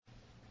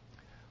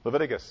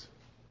Leviticus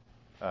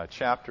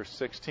chapter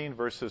 16,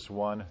 verses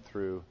 1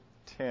 through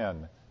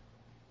 10.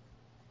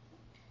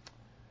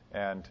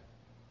 And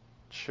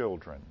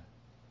children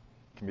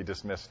can be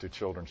dismissed to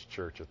children's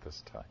church at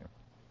this time.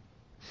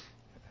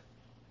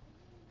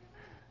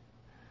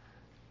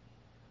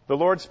 The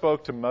Lord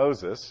spoke to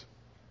Moses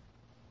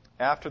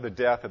after the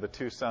death of the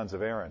two sons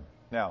of Aaron.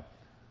 Now,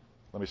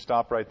 let me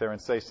stop right there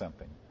and say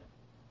something.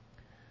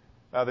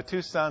 The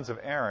two sons of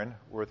Aaron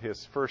were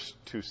his first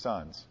two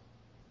sons.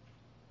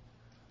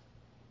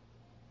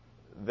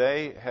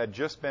 They had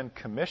just been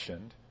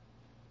commissioned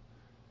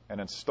and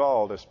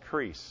installed as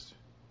priests,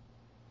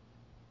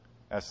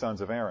 as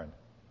sons of Aaron.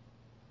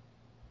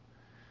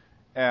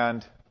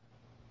 And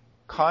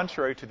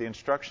contrary to the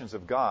instructions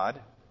of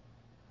God,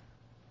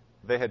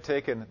 they had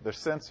taken the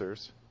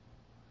censers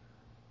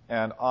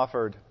and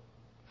offered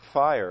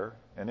fire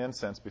and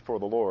incense before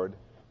the Lord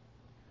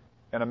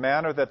in a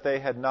manner that they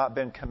had not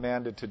been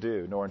commanded to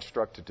do, nor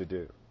instructed to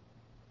do.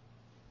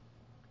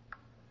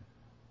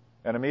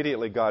 And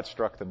immediately God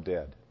struck them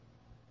dead.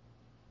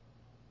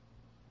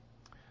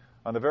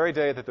 On the very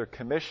day that they're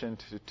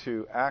commissioned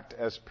to act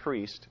as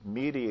priests,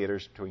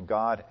 mediators between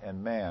God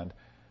and man,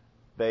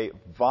 they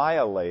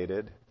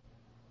violated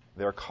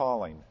their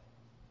calling.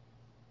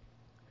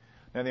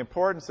 Now, the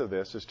importance of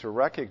this is to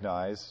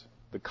recognize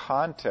the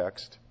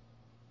context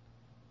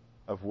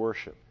of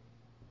worship.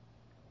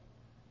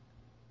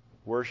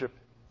 Worship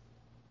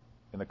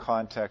in the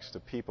context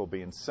of people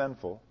being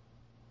sinful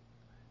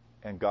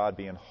and God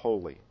being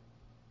holy.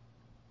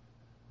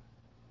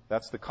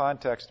 That's the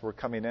context we're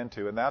coming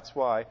into, and that's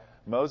why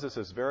Moses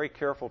is very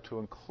careful to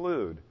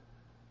include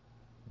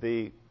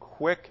the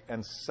quick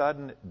and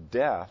sudden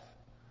death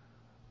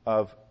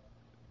of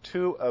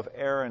two of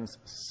Aaron's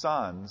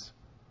sons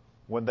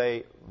when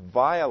they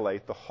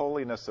violate the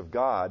holiness of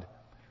God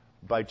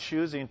by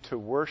choosing to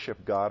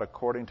worship God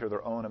according to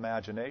their own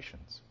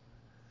imaginations,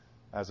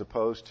 as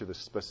opposed to the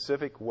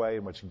specific way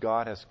in which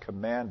God has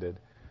commanded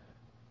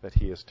that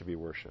he is to be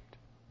worshipped.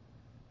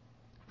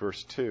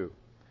 Verse 2,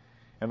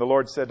 and the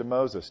Lord said to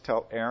Moses,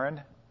 tell Aaron,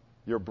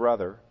 your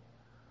brother,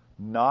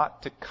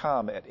 not to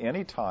come at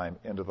any time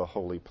into the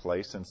holy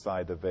place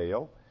inside the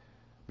veil,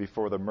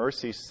 before the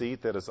mercy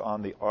seat that is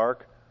on the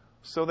ark,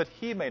 so that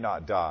he may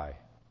not die.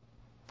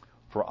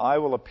 For I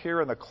will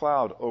appear in the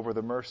cloud over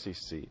the mercy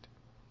seat.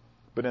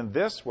 But in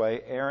this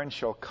way Aaron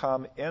shall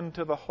come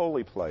into the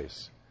holy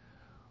place,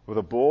 with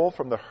a bull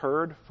from the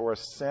herd for a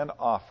sin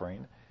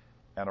offering,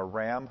 and a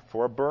ram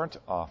for a burnt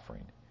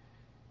offering.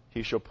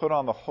 He shall put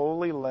on the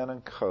holy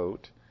linen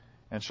coat,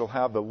 and shall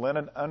have the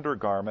linen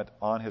undergarment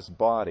on his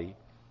body,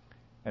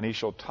 and he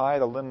shall tie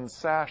the linen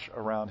sash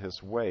around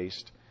his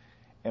waist,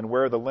 and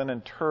wear the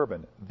linen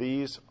turban.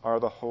 These are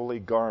the holy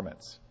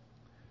garments.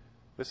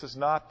 This is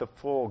not the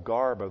full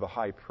garb of the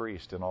high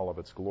priest in all of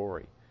its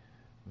glory.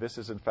 This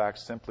is, in fact,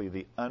 simply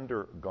the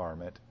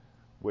undergarment,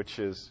 which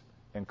is,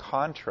 in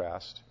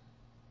contrast,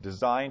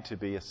 designed to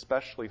be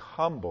especially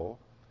humble,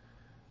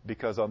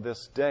 because on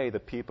this day the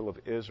people of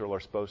Israel are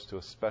supposed to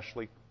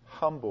especially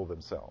humble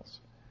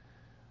themselves.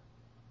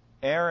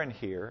 Aaron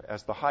here,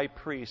 as the high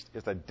priest,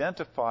 is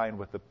identifying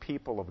with the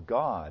people of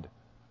God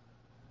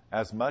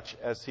as much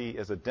as he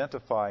is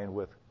identifying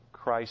with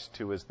Christ,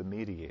 who is the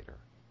mediator.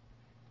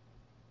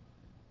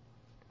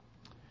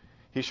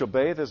 He shall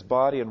bathe his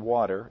body in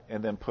water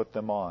and then put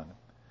them on.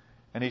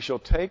 And he shall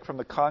take from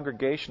the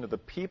congregation of the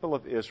people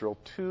of Israel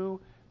 2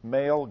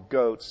 male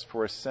goats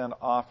for a sin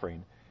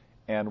offering,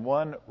 and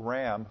 1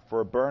 ram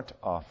for a burnt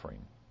offering.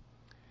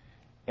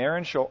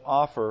 Aaron shall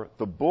offer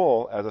the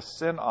bull as a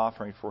sin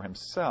offering for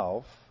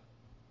himself,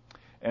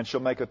 and shall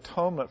make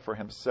atonement for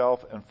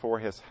himself and for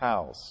his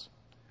house.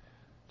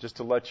 Just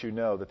to let you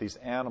know that these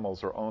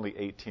animals are only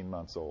 18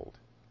 months old.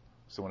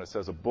 So when it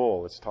says a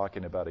bull, it's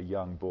talking about a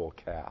young bull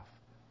calf.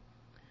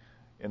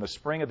 In the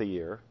spring of the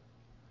year,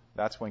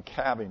 that's when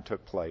calving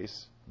took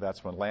place.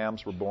 That's when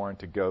lambs were born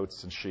to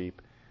goats and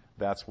sheep.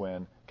 That's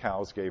when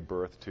cows gave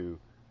birth to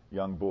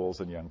young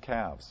bulls and young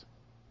calves.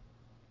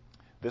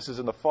 This is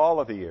in the fall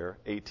of the year,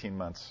 18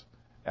 months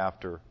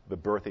after the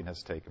birthing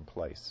has taken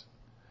place.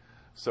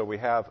 So we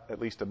have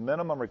at least a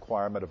minimum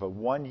requirement of a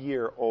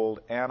 1-year-old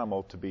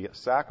animal to be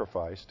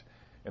sacrificed,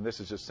 and this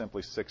is just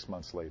simply 6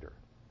 months later.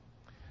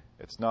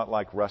 It's not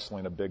like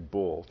wrestling a big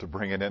bull to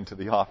bring it into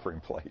the offering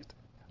plate.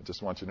 I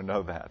just want you to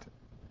know that.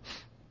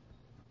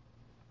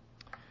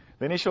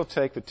 Then he shall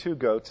take the 2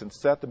 goats and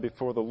set them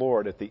before the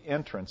Lord at the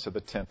entrance of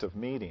the tent of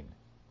meeting.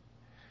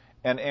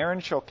 And Aaron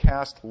shall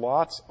cast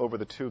lots over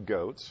the 2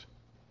 goats,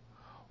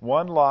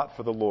 1 lot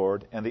for the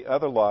Lord and the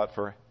other lot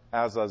for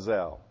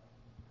Azazel.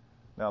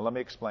 Now let me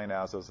explain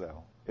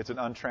Azazel. It's an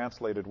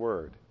untranslated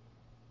word.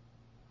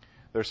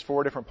 There's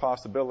 4 different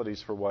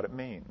possibilities for what it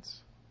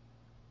means.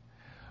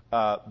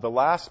 The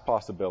last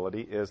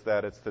possibility is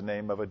that it's the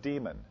name of a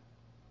demon.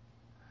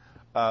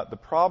 The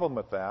problem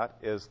with that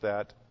is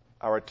that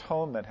our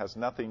atonement has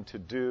nothing to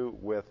do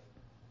with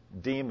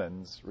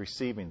demons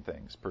receiving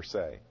things, per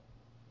se.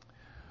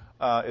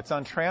 It's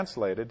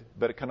untranslated,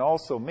 but it can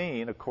also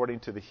mean,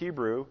 according to the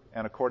Hebrew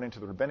and according to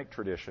the rabbinic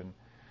tradition,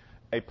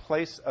 a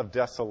place of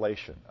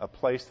desolation, a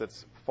place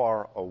that's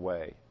far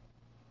away.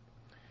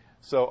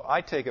 So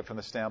I take it from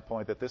the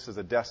standpoint that this is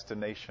a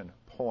destination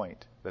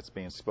point that's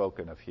being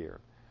spoken of here.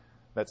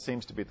 That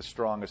seems to be the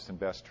strongest and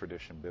best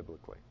tradition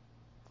biblically.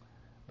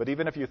 But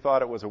even if you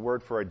thought it was a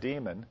word for a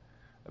demon,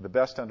 the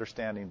best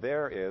understanding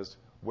there is,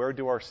 where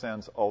do our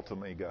sins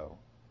ultimately go?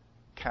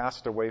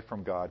 Cast away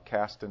from God,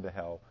 cast into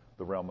hell,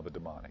 the realm of the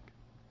demonic.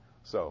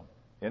 So,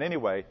 in any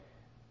way,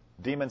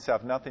 demons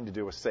have nothing to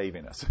do with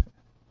saving us.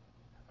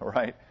 All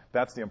right?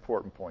 That's the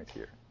important point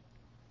here.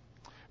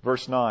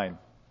 Verse 9.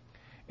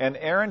 And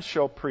Aaron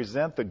shall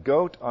present the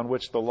goat on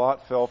which the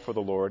lot fell for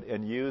the Lord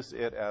and use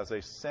it as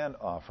a sin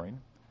offering.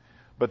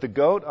 But the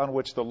goat on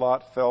which the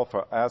lot fell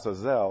for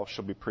Azazel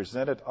shall be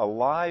presented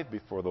alive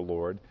before the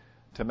Lord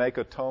to make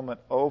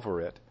atonement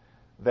over it,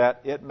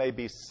 that it may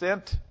be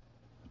sent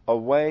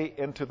away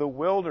into the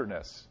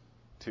wilderness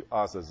to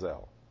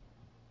Azazel,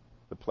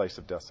 the place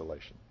of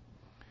desolation.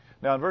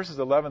 Now in verses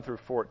 11 through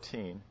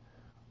 14,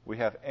 we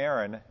have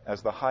Aaron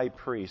as the high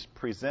priest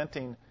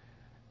presenting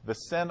the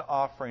sin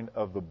offering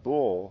of the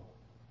bull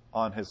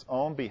on his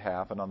own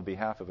behalf and on the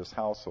behalf of his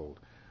household,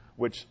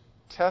 which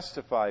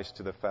testifies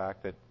to the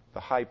fact that the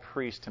high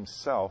priest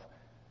himself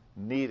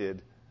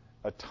needed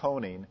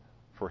atoning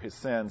for his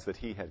sins that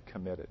he had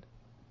committed.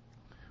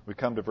 We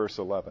come to verse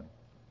 11.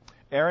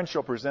 Aaron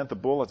shall present the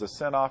bull as a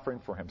sin offering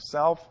for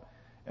himself,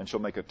 and shall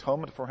make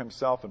atonement for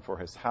himself and for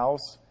his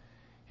house.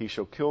 He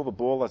shall kill the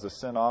bull as a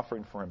sin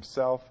offering for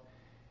himself.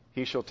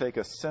 He shall take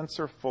a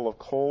censer full of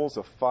coals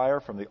of fire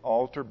from the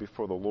altar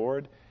before the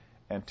Lord,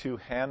 and 2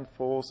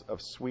 handfuls of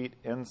sweet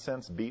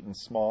incense beaten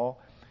small,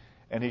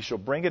 and he shall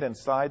bring it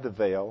inside the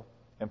veil,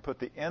 and put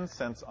the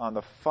incense on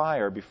the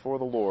fire before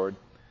the Lord,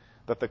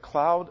 that the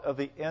cloud of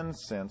the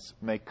incense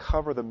may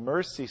cover the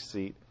mercy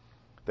seat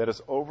that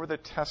is over the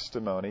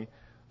testimony,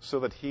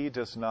 so that he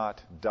does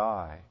not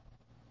die.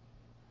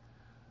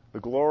 The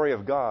glory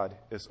of God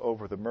is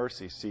over the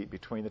mercy seat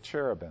between the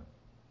cherubim.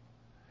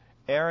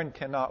 Aaron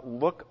cannot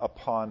look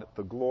upon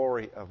the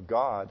glory of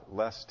God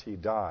lest he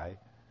die.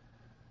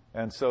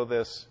 And so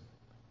this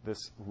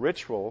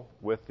ritual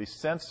with the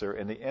censer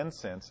and the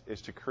incense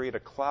is to create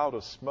a cloud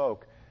of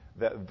smoke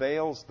that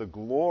veils the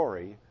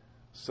glory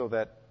so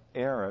that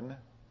Aaron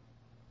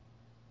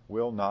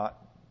will not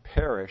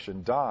perish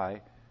and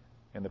die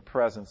in the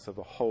presence of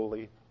the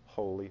holy,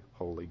 holy,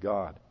 holy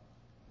God.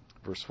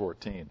 Verse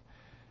 14.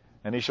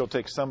 And he shall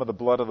take some of the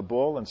blood of the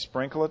bull and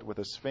sprinkle it with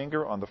his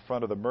finger on the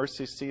front of the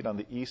mercy seat on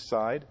the east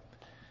side.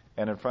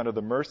 And in front of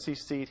the mercy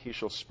seat he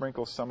shall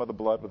sprinkle some of the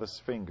blood with his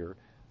finger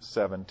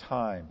 7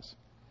 times.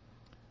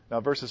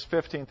 Now verses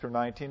 15 through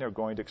 19 are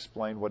going to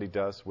explain what he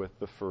does with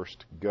the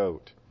first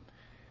goat.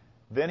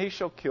 Then he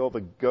shall kill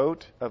the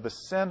goat of the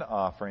sin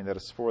offering that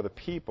is for the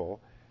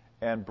people,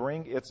 and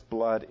bring its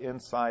blood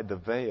inside the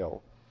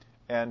veil,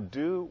 and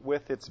do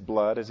with its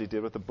blood as he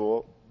did with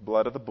the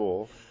blood of the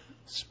bull,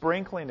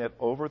 sprinkling it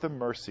over the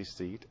mercy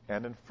seat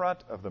and in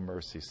front of the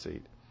mercy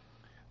seat.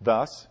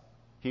 Thus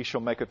he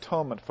shall make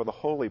atonement for the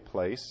holy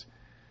place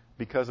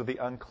because of the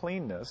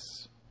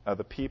uncleanness of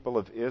the people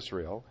of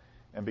Israel,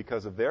 and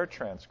because of their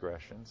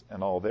transgressions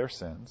and all their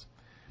sins.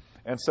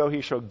 And so he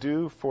shall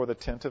do for the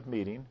tent of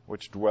meeting,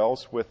 which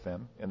dwells with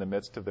them in the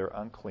midst of their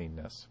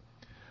uncleanness.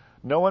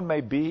 No one may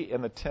be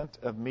in the tent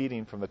of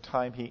meeting from the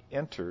time he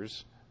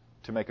enters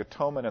to make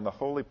atonement in the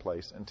holy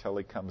place until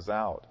he comes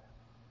out,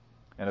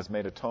 and has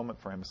made atonement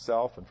for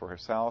himself and for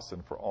his house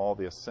and for all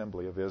the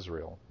assembly of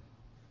Israel.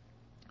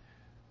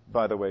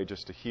 By the way,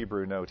 just a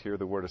Hebrew note here,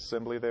 the word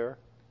assembly there,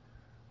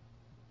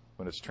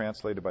 when it's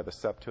translated by the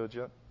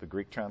Septuagint, the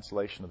Greek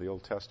translation of the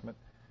Old Testament,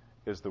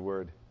 is the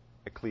word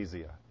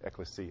ecclesia.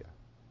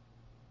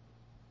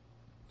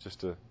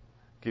 Just to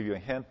give you a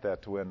hint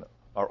that when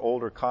our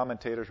older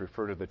commentators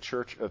refer to the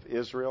church of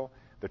Israel,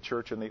 the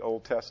church in the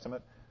Old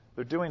Testament,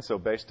 they're doing so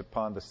based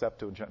upon the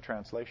Septuagint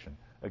translation.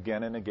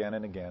 Again and again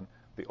and again,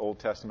 the Old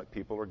Testament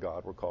people of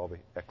God were called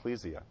the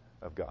ecclesia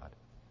of God.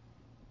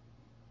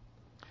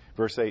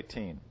 Verse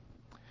 18.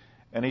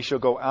 And he shall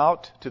go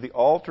out to the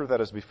altar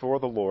that is before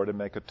the Lord and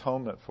make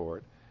atonement for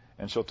it,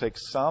 and shall take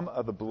some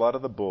of the blood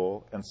of the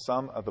bull and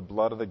some of the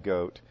blood of the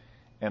goat,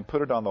 and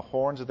put it on the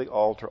horns of the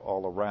altar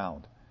all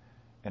around.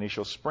 And he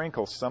shall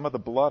sprinkle some of the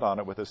blood on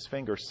it with his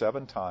finger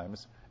 7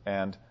 times,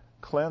 and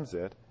cleanse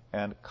it,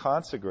 and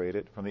consecrate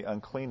it from the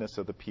uncleanness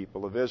of the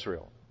people of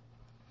Israel.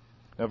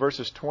 Now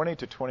verses 20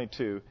 to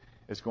 22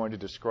 is going to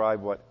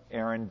describe what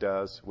Aaron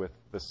does with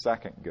the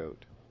second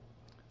goat.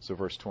 So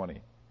verse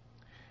 20.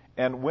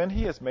 And when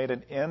he has made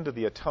an end of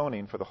the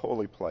atoning for the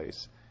holy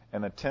place,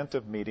 and the tent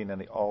of meeting and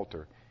the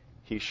altar,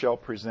 he shall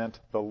present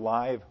the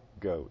live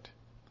goat.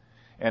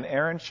 And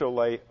Aaron shall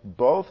lay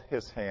both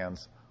his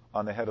hands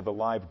on the head of the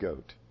live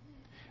goat,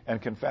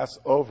 and confess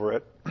over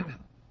it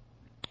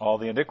all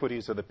the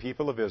iniquities of the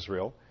people of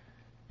Israel,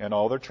 and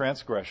all their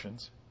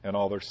transgressions, and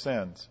all their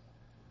sins.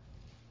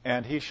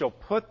 And he shall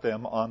put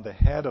them on the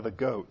head of the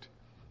goat,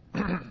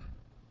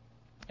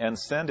 and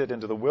send it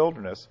into the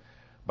wilderness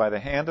by the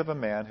hand of a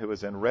man who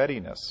is in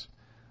readiness,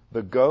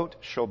 The goat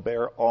shall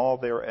bear all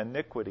their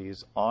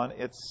iniquities on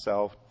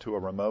itself to a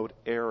remote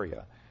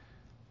area,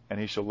 and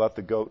he shall let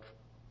the goat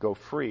go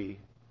free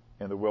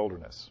in the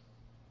wilderness.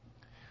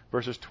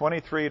 Verses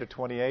 23 to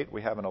 28,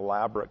 we have an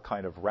elaborate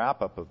kind of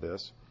wrap-up of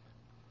this.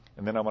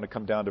 And then I want to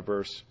come down to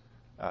verse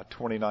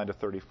 29 to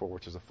 34,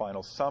 which is a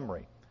final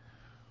summary,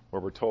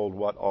 where we're told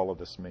what all of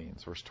this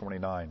means. Verse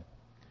 29,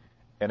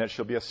 and it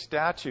shall be a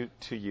statute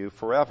to you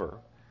forever,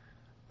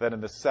 that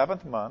in the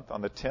 7th month,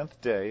 on the 10th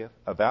day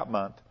of that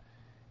month,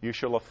 you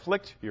shall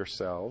afflict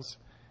yourselves,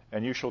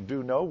 and you shall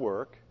do no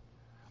work,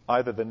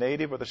 either the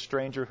native or the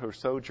stranger who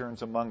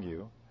sojourns among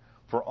you.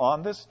 For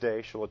on this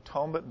day shall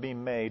atonement be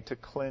made to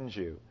cleanse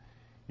you.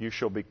 You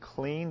shall be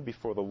clean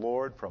before the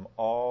Lord from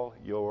all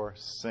your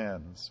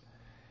sins.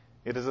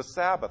 It is a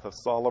Sabbath of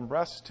solemn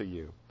rest to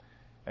you,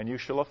 and you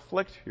shall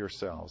afflict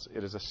yourselves.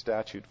 It is a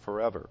statute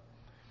forever.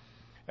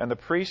 And the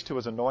priest who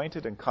is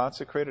anointed and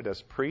consecrated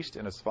as priest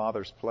in his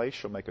father's place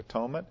shall make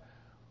atonement,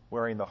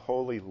 wearing the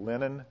holy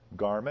linen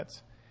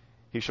garments.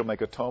 He shall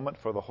make atonement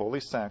for the holy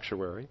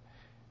sanctuary,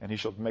 and he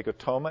shall make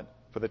atonement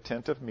for the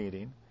tent of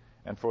meeting,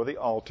 and for the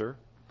altar,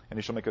 and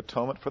he shall make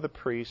atonement for the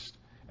priest,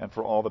 and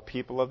for all the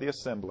people of the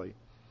assembly.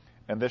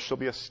 And this shall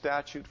be a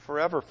statute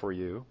forever for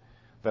you,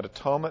 that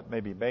atonement may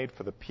be made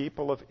for the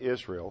people of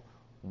Israel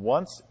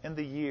once in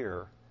the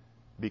year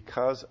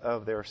because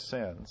of their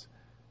sins.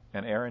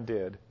 And Aaron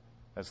did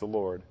as the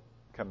Lord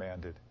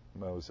commanded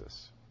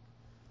Moses.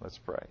 Let's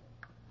pray.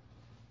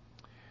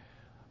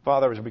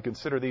 Father, as we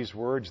consider these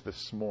words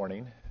this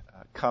morning,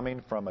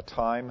 coming from a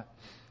time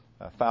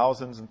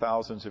thousands and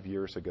thousands of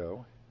years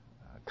ago,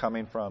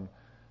 coming from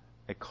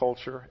a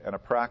culture and a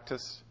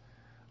practice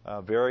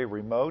very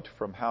remote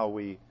from how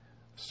we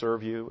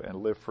serve you and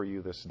live for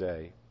you this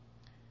day.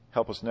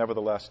 Help us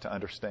nevertheless to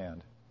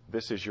understand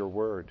this is your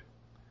word.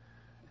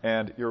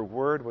 And your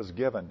word was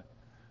given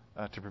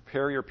to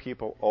prepare your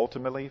people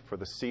ultimately for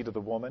the seed of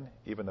the woman,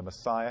 even the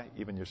Messiah,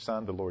 even your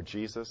Son, the Lord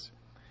Jesus.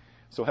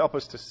 So help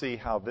us to see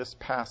how this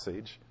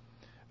passage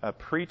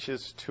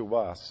preaches to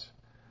us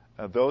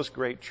those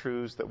great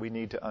truths that we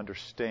need to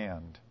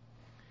understand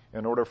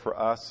in order for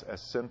us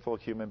as sinful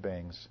human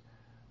beings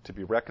to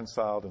be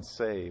reconciled and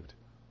saved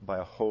by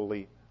a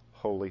holy,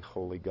 holy,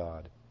 holy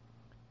God.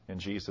 In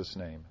Jesus'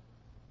 name,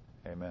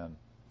 amen.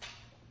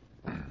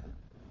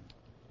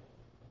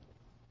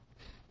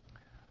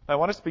 I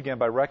want us to begin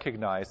by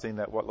recognizing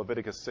that what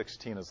Leviticus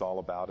 16 is all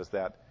about is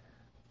that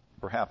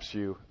perhaps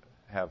you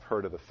have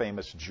heard of the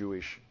famous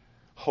Jewish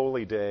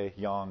holy day,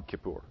 Yom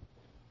Kippur.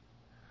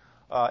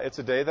 It's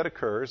a day that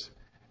occurs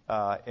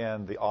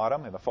in the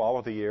autumn, in the fall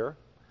of the year.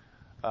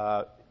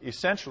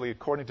 Essentially,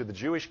 according to the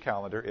Jewish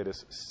calendar, it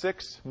is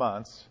 6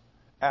 months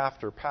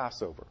after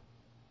Passover.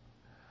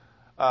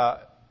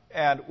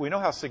 And we know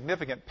how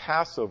significant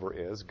Passover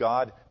is.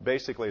 God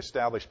basically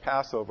established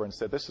Passover and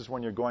said, this is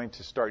when you're going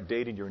to start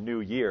dating your new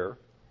year.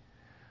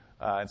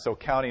 And so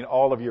counting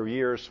all of your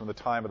years from the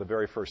time of the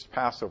very first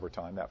Passover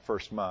time, that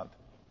first month.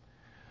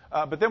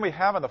 But then we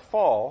have in the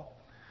fall,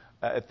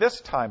 at this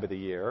time of the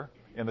year,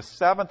 in the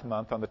 7th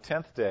month, on the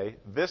 10th day,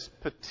 this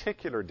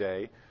particular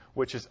day,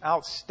 which is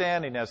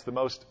outstanding as the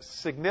most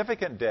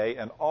significant day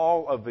in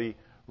all of the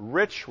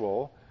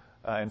ritual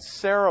and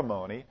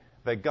ceremony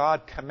that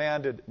God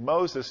commanded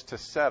Moses to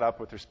set up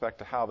with respect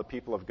to how the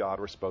people of God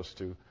were supposed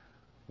to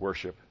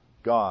worship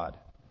God.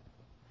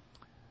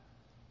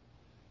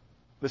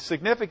 The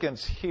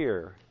significance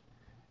here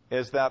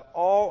is that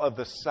all of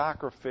the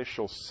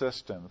sacrificial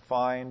system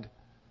find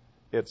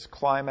its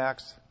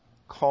climax,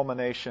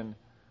 culmination.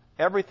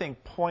 Everything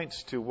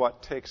points to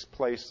what takes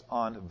place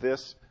on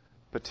this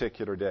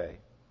particular day.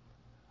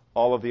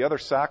 All of the other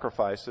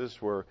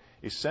sacrifices were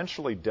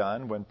essentially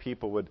done when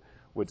people would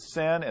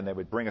sin and they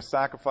would bring a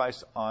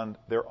sacrifice on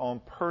their own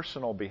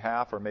personal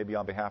behalf or maybe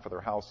on behalf of their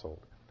household.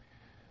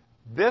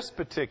 This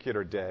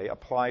particular day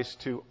applies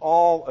to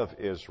all of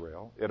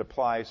Israel. It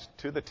applies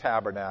to the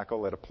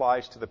tabernacle. It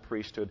applies to the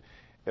priesthood.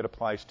 It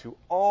applies to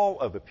all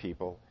of the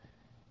people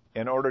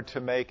in order to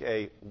make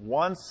a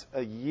once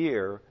a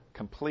year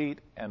complete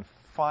and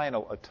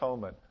final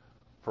atonement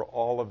for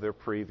all of their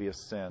previous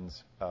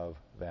sins of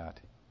that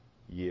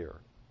year.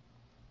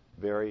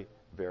 Very,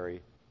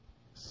 very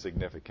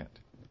significant.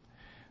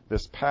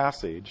 This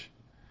passage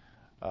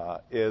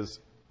is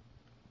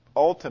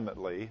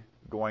ultimately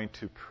going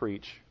to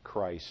preach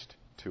Christ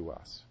to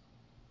us.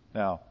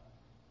 Now,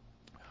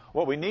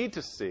 what we need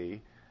to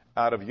see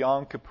out of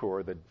Yom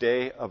Kippur, the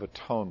Day of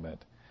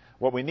Atonement,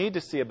 what we need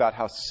to see about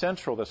how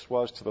central this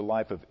was to the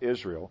life of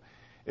Israel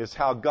is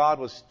how God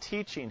was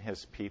teaching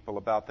his people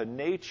about the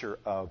nature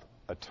of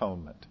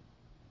atonement.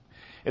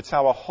 It's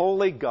how a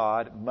holy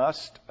God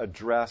must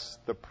address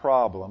the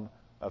problem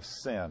of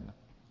sin,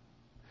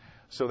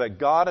 so that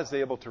God is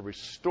able to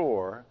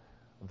restore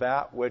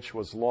that which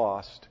was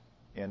lost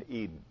in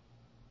Eden.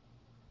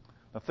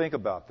 Now think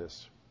about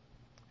this.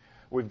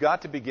 We've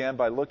got to begin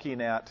by looking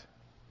at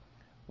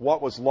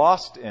what was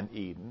lost in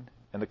Eden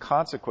and the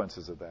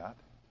consequences of that.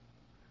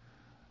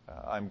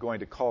 I'm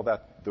going to call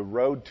that the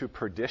road to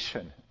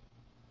perdition.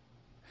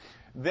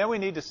 Then we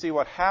need to see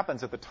what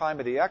happens at the time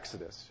of the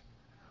Exodus,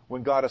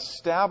 when God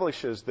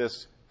establishes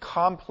this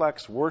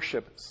complex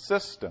worship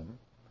system,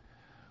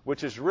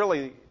 which is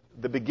really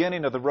the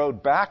beginning of the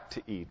road back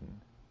to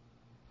Eden.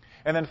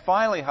 And then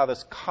finally, how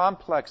this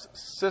complex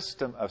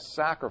system of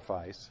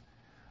sacrifice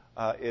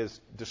is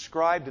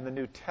described in the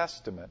New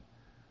Testament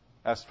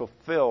as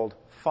fulfilled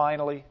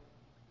finally,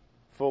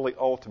 fully,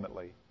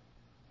 ultimately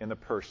in the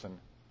person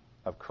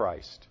of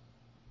Christ,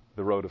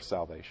 the road of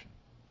salvation.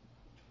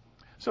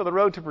 So the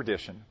road to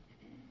perdition,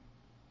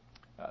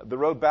 the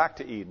road back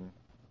to Eden,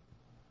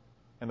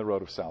 and the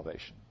road of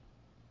salvation.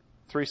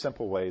 3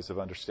 simple ways of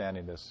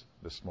understanding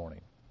this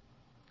morning.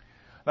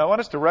 Now I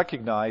want us to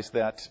recognize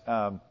that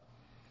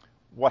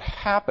what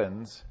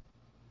happens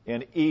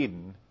in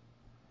Eden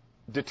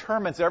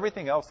determines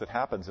everything else that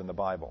happens in the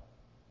Bible.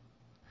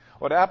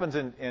 What happens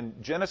in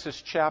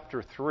Genesis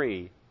chapter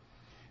 3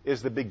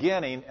 is the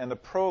beginning and the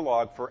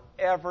prologue for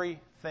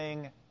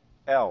everything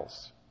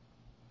else.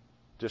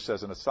 Just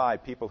as an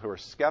aside, people who are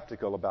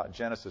skeptical about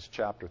Genesis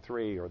chapter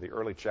 3 or the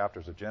early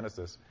chapters of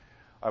Genesis,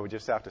 I would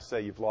just have to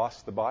say you've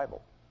lost the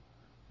Bible.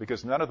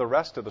 Because none of the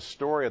rest of the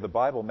story of the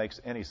Bible makes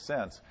any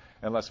sense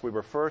unless we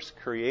were first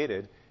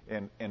created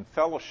in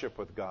fellowship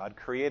with God,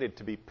 created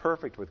to be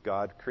perfect with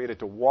God, created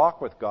to walk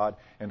with God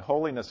in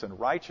holiness and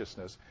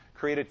righteousness,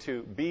 created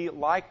to be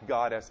like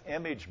God as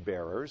image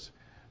bearers,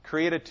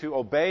 created to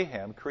obey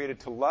Him, created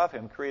to love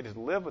Him, created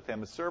to live with Him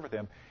and serve with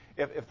Him.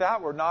 If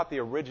that were not the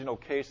original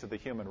case of the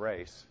human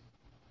race,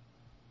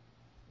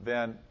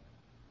 then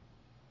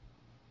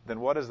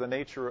what is the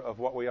nature of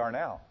what we are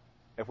now?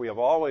 If we have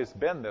always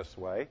been this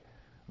way,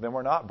 then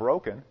we're not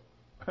broken.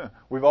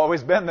 We've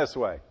always been this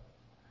way.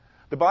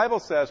 The Bible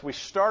says we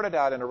started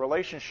out in a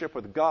relationship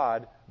with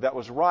God that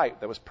was right,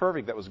 that was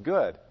perfect, that was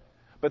good.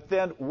 But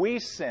then we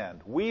sinned,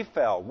 we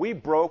fell, we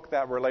broke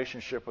that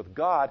relationship with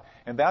God,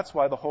 and that's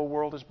why the whole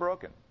world is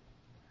broken.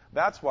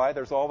 That's why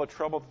there's all the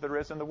trouble that there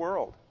is in the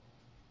world.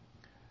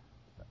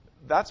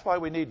 That's why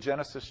we need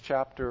Genesis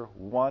chapter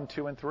 1,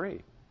 2, and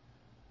 3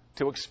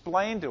 to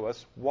explain to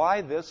us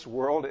why this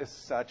world is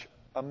such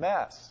a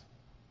mess.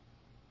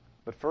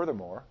 But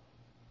furthermore,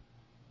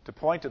 to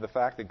point to the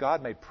fact that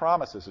God made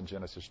promises in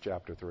Genesis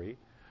chapter 3,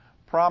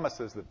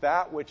 promises that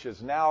that which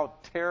is now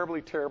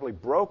terribly, terribly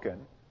broken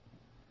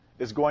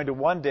is going to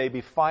one day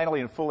be finally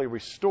and fully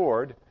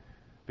restored,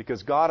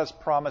 because God has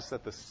promised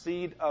that the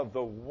seed of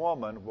the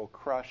woman will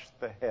crush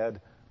the head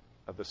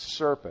of the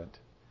serpent.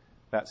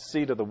 That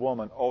seed of the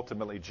woman,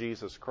 ultimately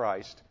Jesus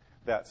Christ.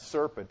 That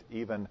serpent,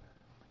 even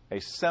a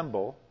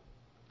symbol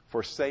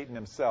for Satan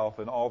himself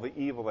and all the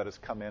evil that has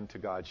come into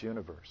God's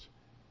universe.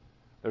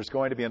 There's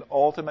going to be an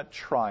ultimate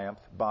triumph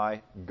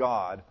by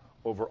God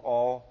over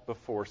all the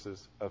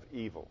forces of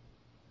evil.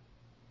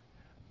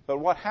 But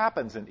what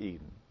happens in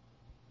Eden?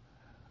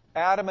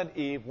 Adam and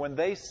Eve, when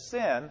they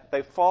sin,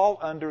 they fall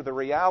under the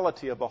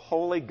reality of a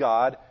holy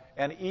God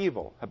and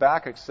evil.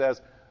 Habakkuk says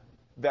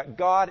that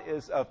God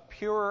is of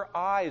purer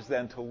eyes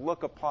than to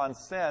look upon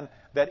sin,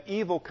 that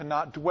evil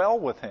cannot dwell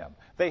with him.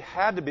 They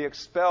had to be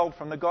expelled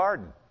from the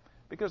garden,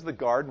 because the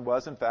garden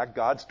was, in fact,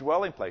 God's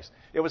dwelling place.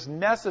 It was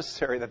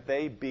necessary that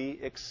they be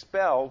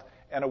expelled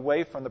and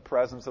away from the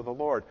presence of the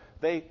Lord.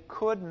 They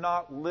could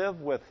not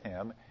live with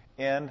Him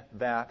in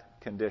that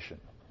condition.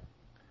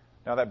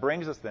 Now that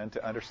brings us then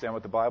to understand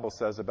what the Bible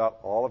says about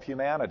all of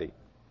humanity.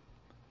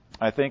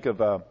 I think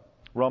of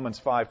Romans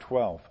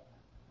 5:12.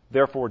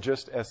 Therefore,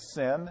 just as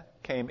sin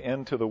came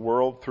into the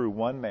world through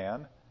one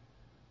man,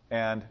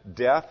 and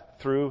death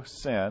through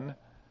sin,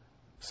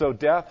 so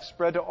death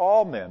spread to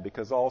all men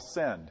because all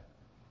sinned.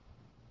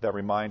 That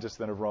reminds us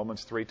then of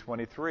Romans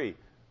 3:23.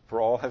 For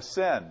all have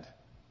sinned,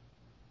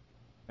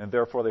 and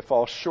therefore they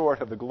fall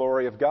short of the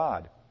glory of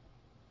God.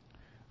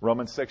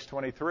 Romans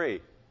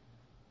 6:23.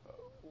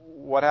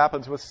 What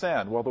happens with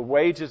sin? Well, the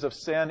wages of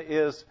sin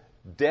is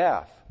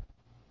death.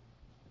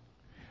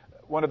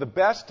 One of the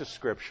best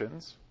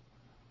descriptions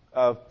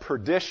of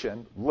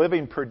perdition,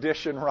 living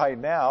perdition right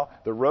now,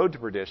 the road to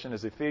perdition,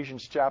 is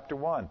Ephesians chapter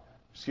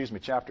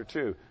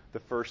 2, the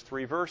first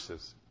 3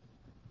 verses.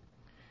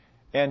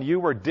 And you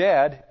were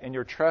dead in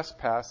your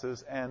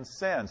trespasses and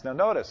sins. Now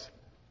notice,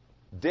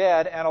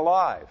 dead and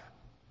alive.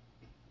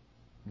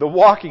 The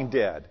walking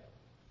dead.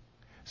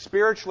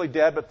 Spiritually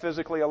dead, but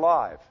physically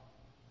alive.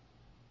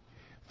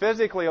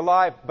 Physically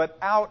alive, but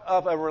out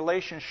of a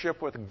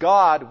relationship with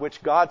God,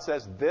 which God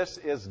says this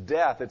is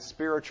death. It's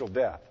spiritual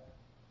death.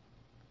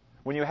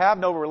 When you have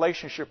no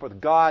relationship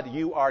with God,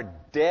 you are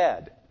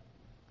dead.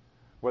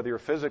 Whether you're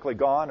physically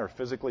gone or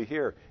physically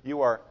here,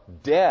 you are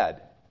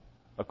dead,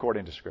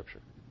 according to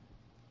Scripture.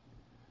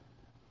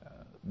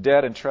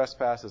 Dead in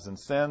trespasses and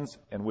sins,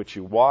 in which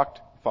you walked,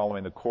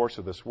 following the course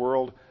of this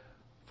world,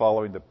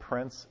 following the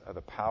prince of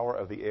the power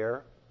of the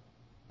air,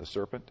 the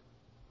serpent,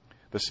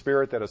 the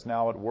spirit that is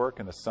now at work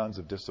in the sons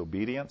of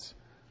disobedience,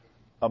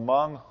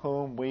 among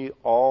whom we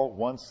all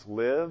once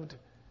lived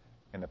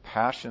in the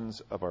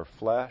passions of our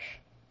flesh,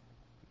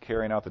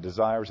 carrying out the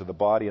desires of the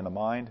body and the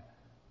mind.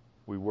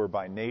 We were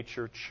by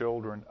nature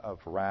children of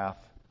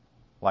wrath,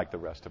 like the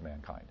rest of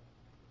mankind.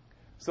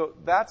 So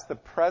that's the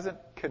present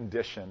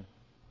condition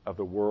of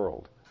the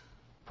world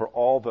for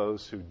all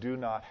those who do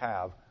not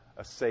have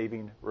a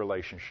saving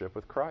relationship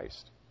with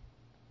Christ,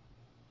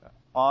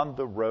 on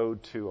the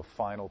road to a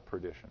final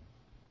perdition.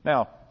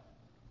 Now,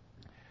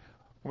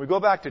 when we go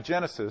back to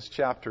Genesis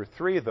chapter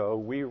 3, though,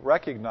 we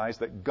recognize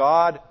that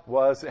God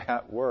was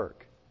at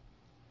work.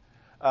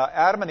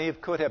 Adam and Eve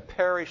could have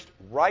perished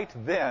right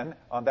then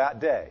on that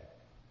day.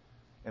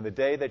 In the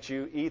day that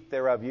you eat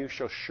thereof, you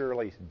shall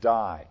surely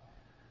die.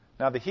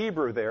 Now, the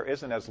Hebrew there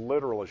isn't as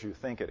literal as you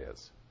think it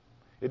is.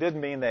 It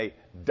didn't mean they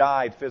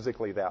died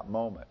physically that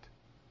moment.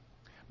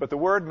 But the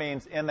word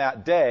means in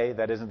that day,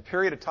 that is, in the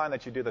period of time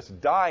that you do this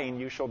dying,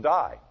 you shall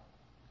die.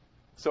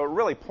 So it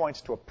really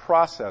points to a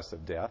process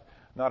of death,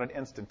 not an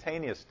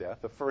instantaneous death.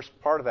 The first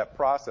part of that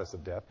process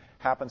of death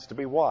happens to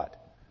be what?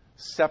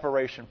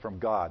 Separation from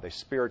God. They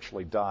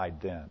spiritually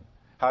died then.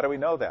 How do we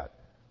know that?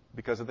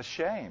 Because of the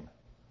shame.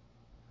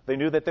 They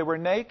knew that they were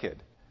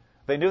naked.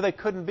 They knew they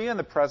couldn't be in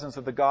the presence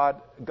of the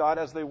God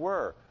as they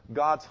were.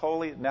 God's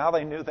holy. Now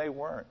they knew they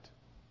weren't.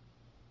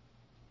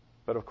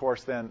 But of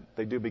course, then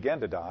they do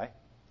begin to die.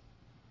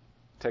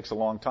 It takes a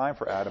long time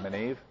for Adam and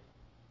Eve.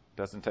 It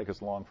doesn't take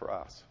as long for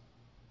us.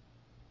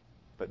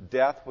 But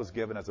death was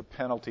given as a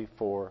penalty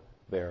for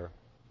their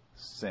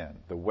sin.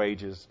 The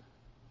wages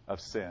of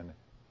sin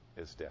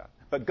is death.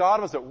 But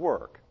God was at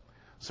work.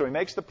 So he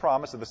makes the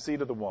promise of the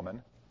seed of the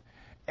woman.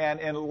 And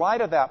in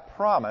light of that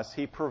promise,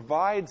 he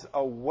provides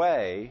a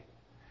way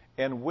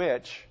in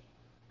which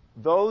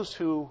those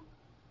who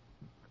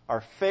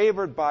are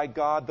favored by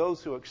God,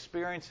 those who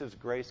experience his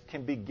grace,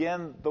 can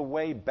begin the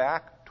way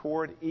back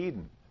toward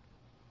Eden.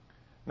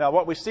 Now,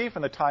 what we see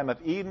from the time of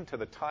Eden to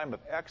the time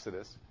of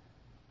Exodus,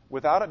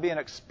 without it being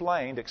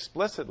explained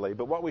explicitly,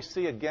 but what we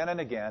see again and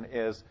again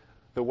is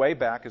the way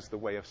back is the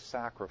way of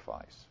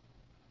sacrifice,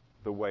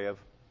 the way of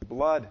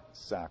blood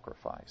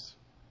sacrifice.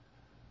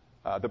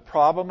 The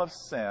problem of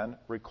sin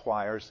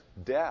requires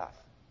death.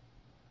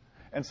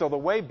 And so the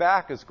way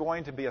back is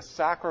going to be a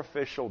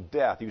sacrificial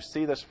death. You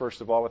see this,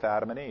 first of all, with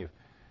Adam and Eve.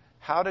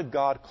 How did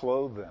God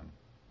clothe them?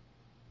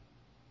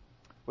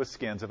 With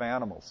skins of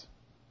animals.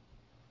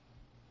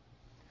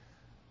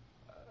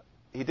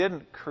 He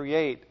didn't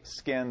create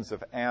skins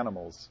of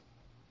animals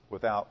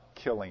without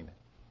killing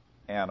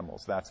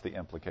animals. That's the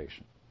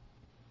implication.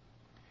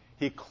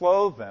 He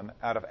clothed them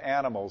out of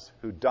animals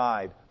who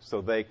died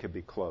so they could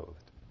be clothed.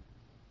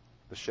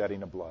 The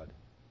shedding of blood,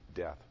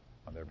 death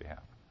on their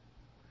behalf.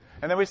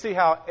 And then we see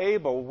how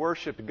Abel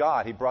worshipped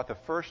God. He brought the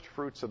first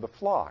fruits of the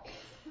flock.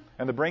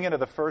 And the bringing of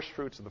the first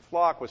fruits of the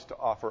flock was to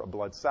offer a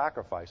blood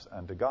sacrifice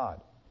unto God.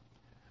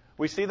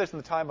 We see this in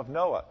the time of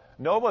Noah.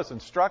 Noah was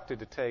instructed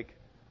to take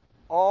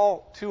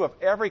two of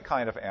every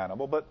kind of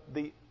animal, but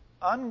the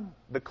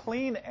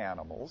clean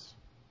animals,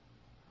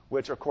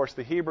 which of course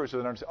the Hebrews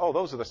would understand,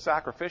 those are the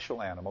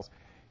sacrificial animals.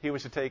 He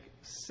was to take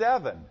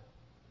 7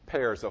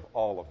 pairs of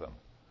all of them,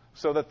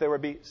 so that there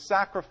would be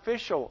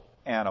sacrificial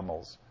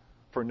animals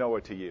for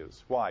Noah to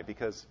use. Why?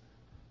 Because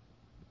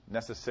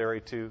necessary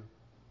to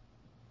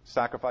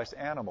sacrifice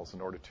animals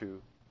in order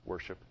to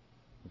worship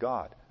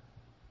God.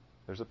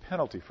 There's a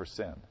penalty for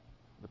sin.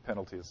 The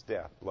penalty is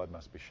death. Blood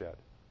must be shed.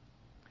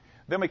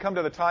 Then we come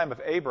to the time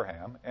of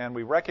Abraham, and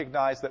we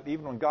recognize that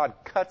even when God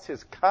cuts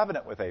his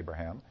covenant with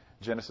Abraham,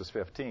 Genesis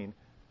 15,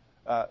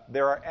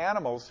 there are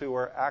animals who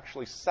are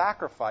actually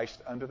sacrificed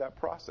under that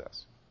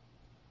process.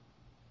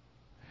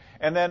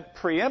 And then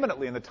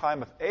preeminently in the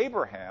time of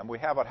Abraham, we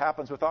have what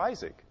happens with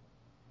Isaac.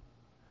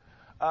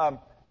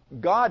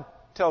 God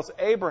tells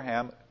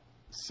Abraham,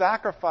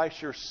 sacrifice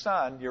your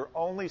son, your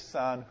only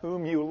son,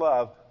 whom you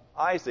love,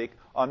 Isaac,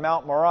 on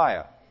Mount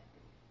Moriah,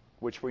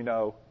 which we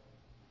know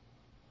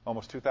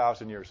almost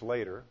 2,000 years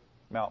later,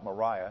 Mount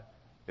Moriah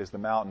is the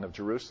mountain of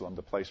Jerusalem,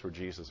 the place where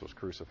Jesus was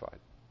crucified.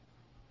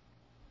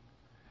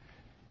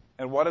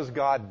 And what does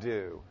God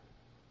do?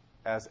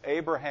 As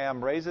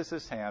Abraham raises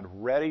his hand,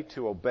 ready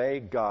to obey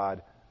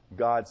God,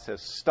 God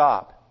says,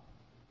 stop,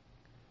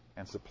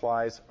 and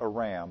supplies a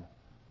ram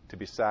to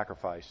be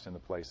sacrificed in the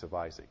place of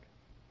Isaac.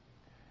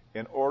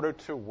 In order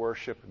to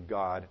worship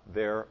God,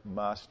 there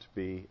must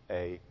be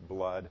a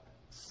blood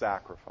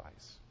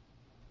sacrifice.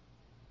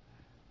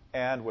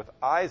 And with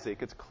Isaac,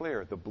 it's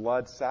clear the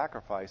blood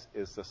sacrifice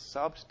is the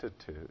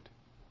substitute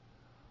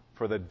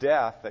for the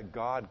death that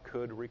God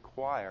could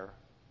require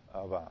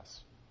of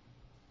us,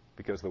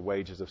 because the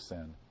wages of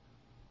sin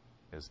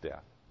is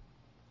death.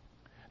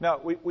 Now,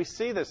 we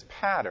see this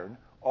pattern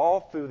all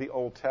through the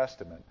Old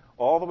Testament,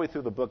 all the way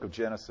through the book of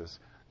Genesis,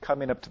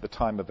 coming up to the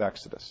time of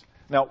Exodus.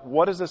 Now,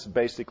 what is this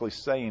basically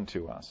saying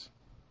to us?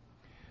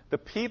 The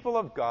people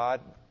of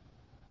God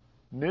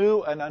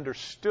knew and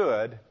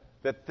understood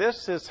that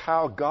this is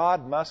how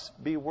God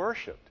must be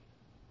worshipped.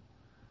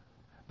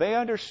 They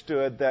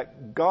understood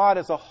that God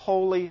is a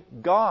holy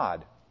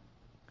God.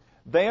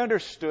 They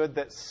understood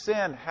that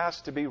sin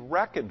has to be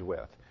reckoned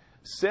with.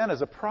 Sin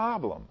is a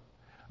problem.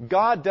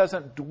 God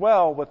doesn't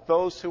dwell with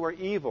those who are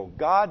evil.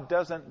 God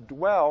doesn't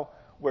dwell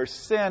where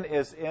sin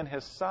is in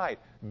his sight.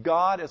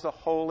 God is a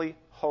holy,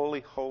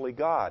 holy, holy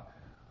God.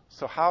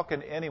 So how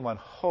can anyone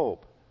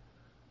hope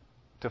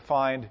to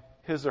find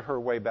his or her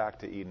way back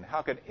to Eden?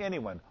 How can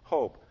anyone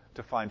hope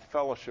to find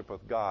fellowship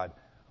with God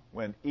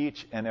when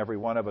each and every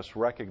one of us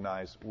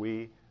recognize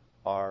we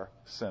are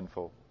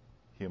sinful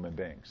human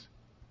beings?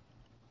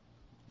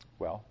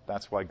 Well,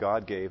 that's why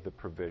God gave the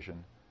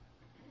provision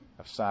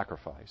of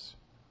sacrifice,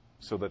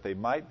 so that they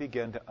might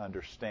begin to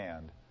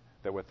understand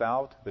that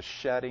without the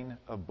shedding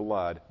of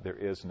blood, there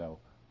is no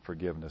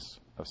forgiveness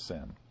of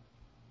sin.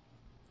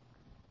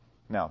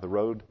 Now, the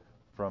road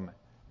from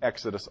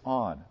Exodus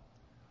on.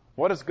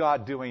 What is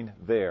God doing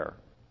there?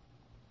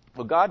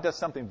 Well, God does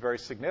something very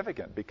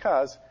significant,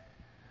 because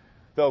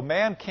though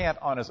man can't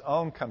on his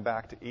own come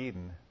back to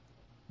Eden,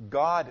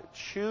 God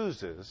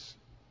chooses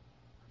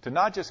to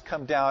not just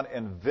come down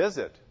and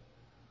visit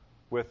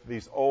with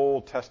these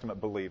Old Testament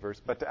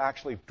believers, but to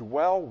actually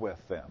dwell with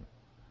them.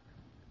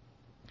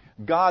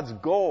 God's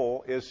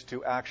goal is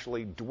to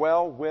actually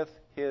dwell with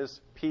his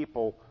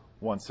people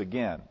once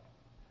again.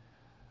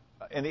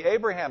 In the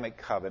Abrahamic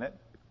covenant,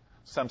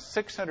 some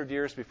 600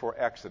 years before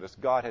Exodus,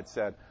 God had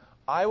said,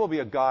 I will be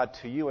a God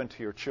to you and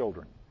to your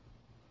children.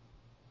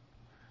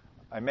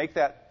 I make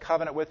that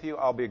covenant with you.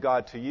 I'll be a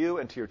God to you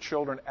and to your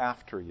children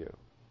after you.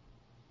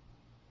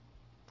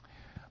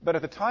 But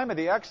at the time of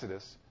the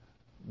Exodus,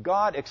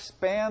 God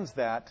expands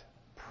that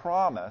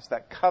promise,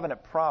 that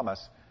covenant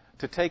promise,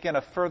 to take in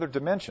a further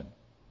dimension.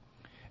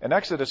 In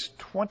Exodus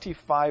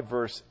 25,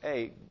 verse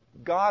 8,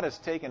 God has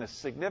taken a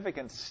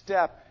significant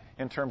step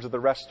in terms of the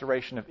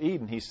restoration of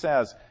Eden. He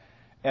says,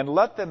 and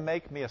let them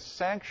make me a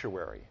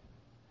sanctuary,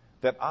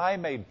 that I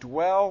may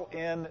dwell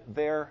in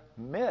their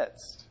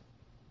midst.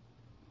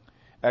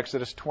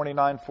 Exodus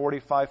 29,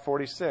 45,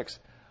 46.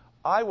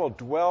 I will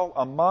dwell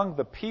among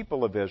the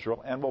people of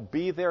Israel and will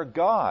be their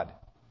God.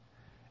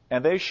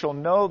 And they shall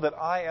know that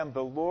I am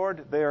the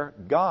Lord their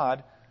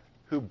God,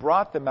 who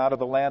brought them out of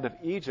the land of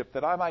Egypt,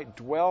 that I might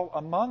dwell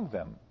among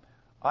them.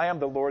 I am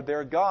the Lord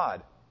their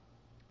God.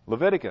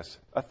 Leviticus,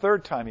 a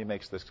third time he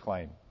makes this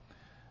claim.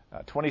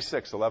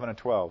 26, 11 and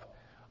 12.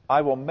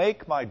 I will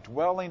make my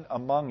dwelling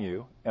among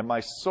you, and my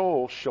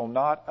soul shall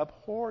not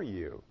abhor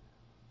you.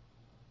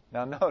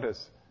 Now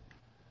notice,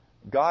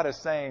 God is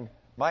saying,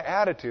 my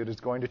attitude is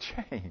going to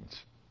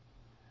change.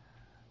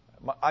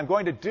 I'm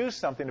going to do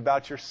something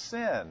about your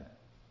sin.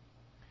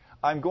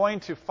 I'm going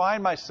to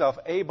find myself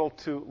able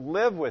to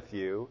live with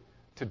you,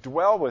 to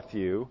dwell with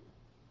you,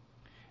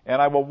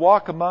 and I will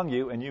walk among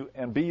you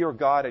and be your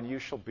God, and you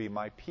shall be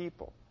my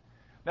people.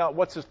 Now,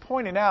 what's this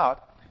pointing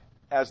out,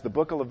 as the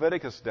book of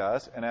Leviticus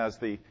does, and as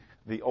the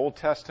Old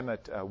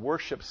Testament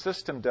worship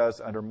system does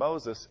under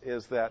Moses,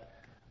 is that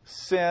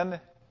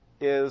sin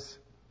is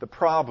the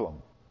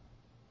problem.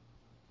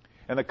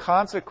 And the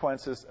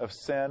consequences of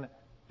sin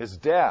is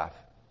death.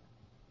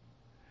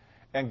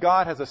 And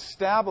God has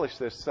established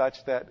this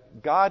such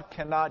that God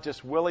cannot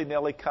just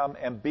willy-nilly come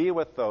and be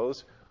with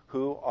those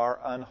who are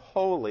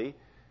unholy,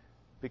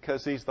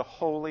 because he's the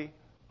holy,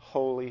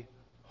 holy,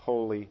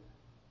 holy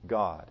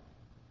God.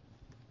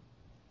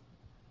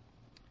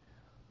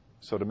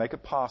 So to make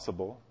it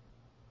possible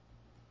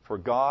for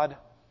God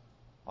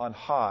on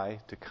high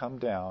to come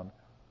down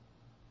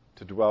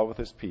to dwell with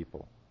his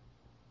people,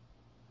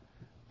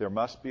 there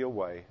must be a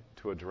way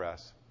to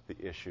address the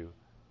issue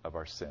of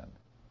our sin.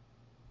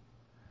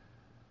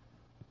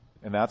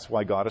 And that's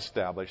why God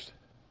established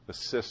the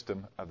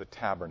system of the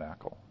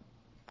tabernacle.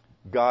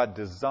 God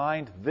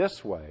designed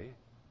this way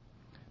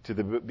to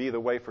be the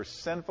way for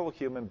sinful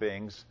human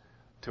beings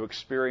to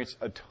experience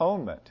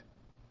atonement.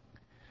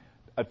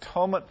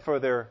 Atonement for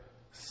their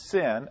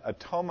sin,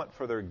 atonement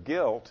for their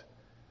guilt,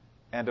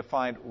 and to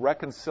find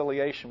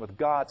reconciliation with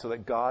God so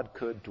that God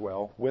could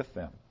dwell with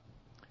them.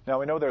 Now,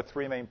 we know there are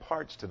three main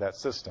parts to that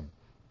system: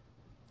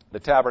 the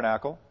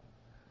tabernacle,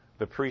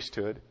 the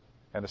priesthood,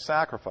 and the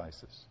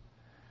sacrifices.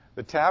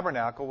 The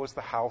tabernacle was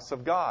the house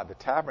of God. The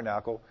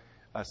tabernacle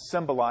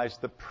symbolized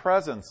the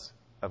presence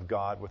of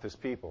God with his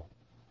people.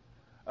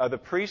 The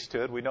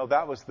priesthood, we know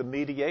that was the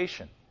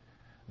mediation,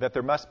 that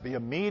there must be a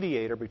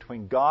mediator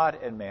between God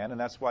and man, and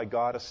that's why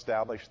God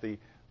established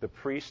the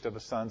priest of the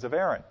sons of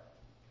Aaron.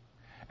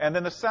 And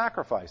then the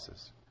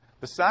sacrifices.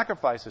 The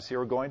sacrifices here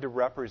are going to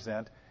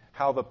represent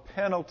how the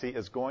penalty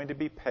is going to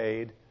be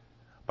paid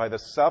by the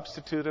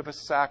substitute of a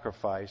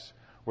sacrifice,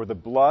 where the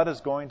blood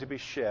is going to be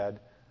shed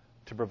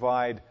to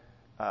provide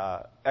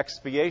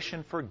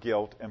expiation for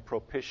guilt and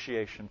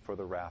propitiation for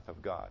the wrath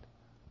of God.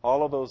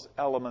 All of those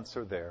elements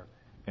are there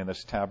in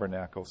this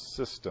tabernacle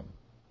system.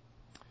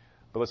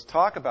 But let's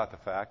talk about the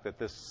fact that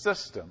this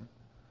system,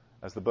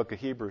 as the book of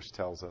Hebrews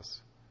tells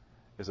us,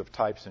 is of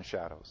types and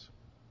shadows.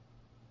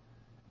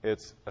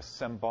 It's a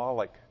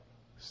symbolic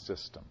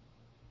system.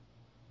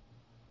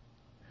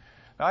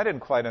 Now, I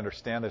didn't quite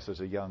understand this as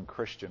a young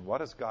Christian.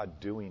 What is God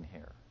doing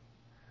here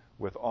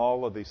with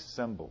all of these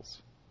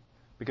symbols?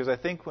 Because I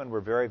think when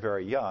we're very,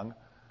 very young,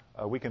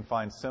 we can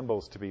find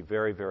symbols to be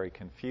very, very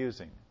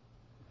confusing.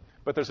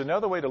 But there's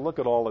another way to look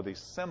at all of these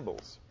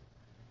symbols.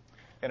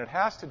 And it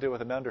has to do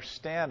with an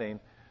understanding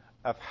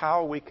of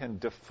how we can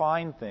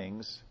define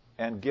things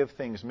and give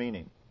things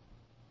meaning.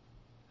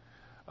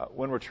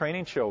 When we're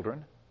training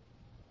children,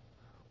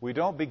 we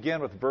don't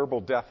begin with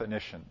verbal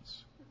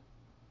definitions.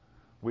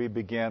 We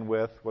begin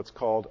with what's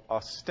called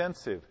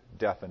ostensive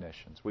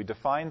definitions. We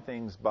define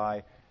things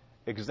by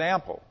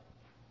example.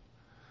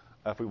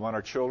 If we want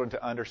our children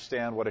to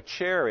understand what a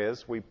chair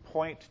is, we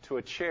point to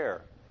a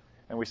chair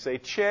and we say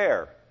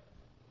chair.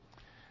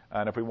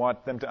 And if we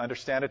want them to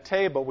understand a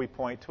table, we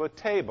point to a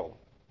table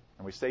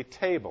and we say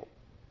table.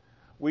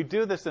 We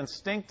do this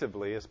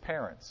instinctively as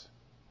parents.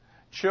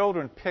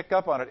 Children pick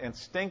up on it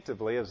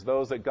instinctively as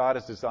those that God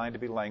has designed to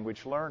be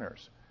language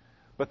learners.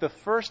 But the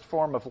first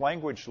form of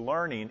language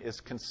learning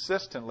is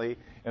consistently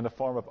in the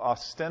form of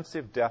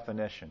ostensive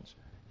definitions.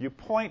 You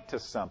point to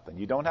something.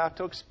 You don't have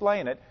to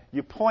explain it.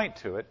 You point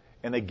to it,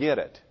 and they get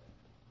it.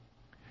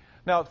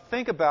 Now,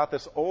 think about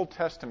this Old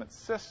Testament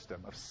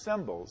system of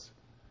symbols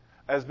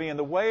as being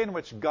the way in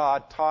which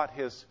God taught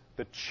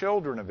the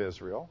children of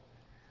Israel.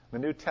 The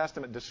New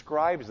Testament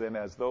describes them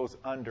as those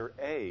under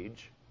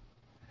age.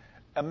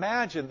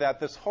 Imagine that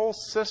this whole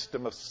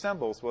system of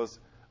symbols was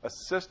a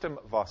system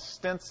of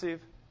ostensive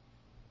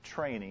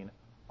training,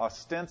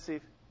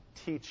 ostensive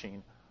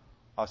teaching,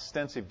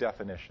 ostensive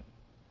definition.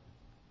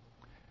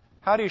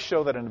 How do you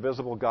show that an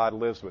invisible God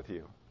lives with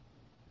you?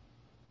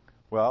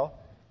 Well,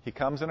 he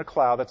comes in a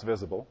cloud that's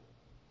visible,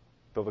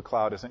 though the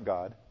cloud isn't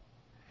God.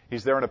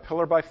 He's there in a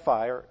pillar by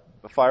fire,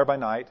 a fire by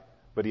night,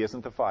 but he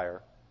isn't the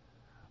fire.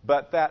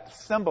 But that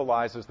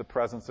symbolizes the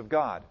presence of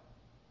God.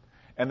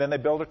 And then they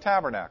build a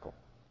tabernacle.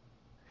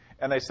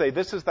 And they say,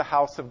 this is the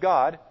house of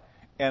God,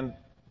 and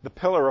the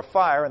pillar of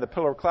fire and the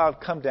pillar of cloud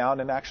come down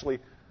and actually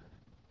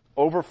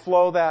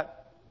overflow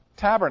that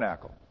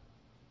tabernacle.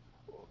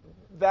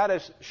 That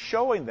is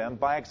showing them,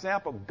 by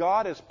example,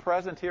 God is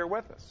present here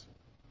with us.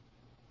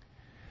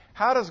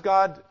 How does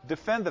God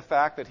defend the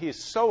fact that he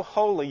is so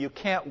holy you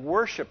can't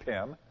worship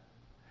him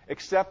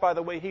except by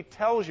the way he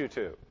tells you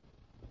to?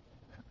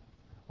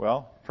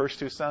 Well, first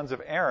two sons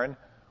of Aaron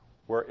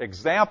were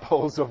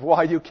examples of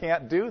why you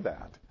can't do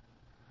that.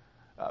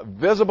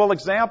 Visible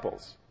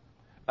examples.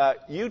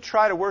 You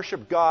try to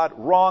worship God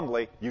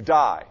wrongly, you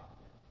die.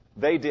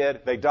 They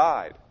did, they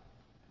died.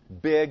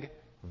 Big,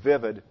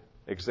 vivid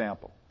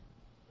example.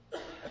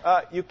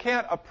 You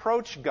can't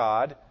approach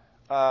God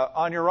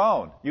on your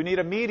own. You need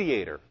a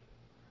mediator.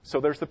 So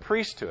there's the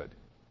priesthood.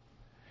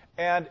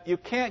 And you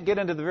can't get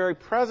into the very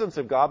presence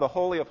of God, the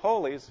Holy of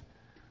Holies.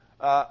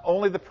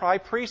 Only the high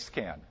priest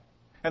can.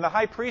 And the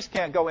high priest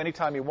can't go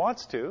anytime he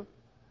wants to.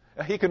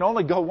 He can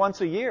only go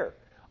once a year.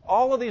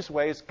 All of these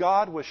ways,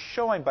 God was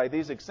showing by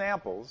these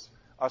examples,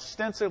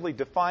 ostensibly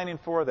defining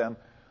for them,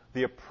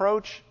 the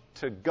approach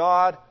to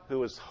God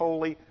who is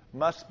holy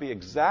must be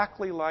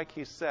exactly like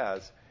he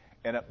says,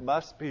 and it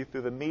must be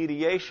through the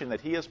mediation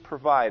that he has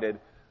provided,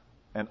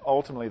 and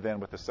ultimately then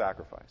with the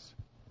sacrifice.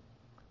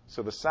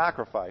 So the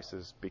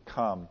sacrifices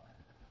become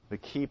the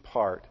key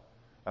part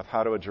of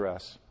how to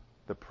address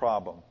the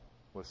problem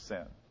with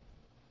sin.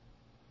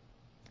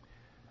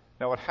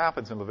 Now, what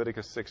happens in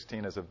Leviticus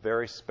 16 is a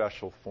very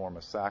special form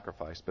of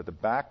sacrifice, but the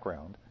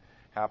background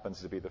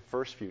happens to be the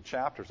first few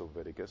chapters of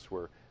Leviticus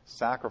where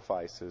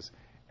sacrifices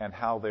and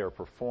how they are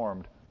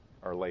performed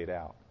are laid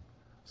out.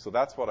 So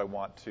that's what I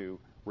want to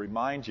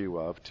remind you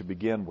of to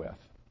begin with.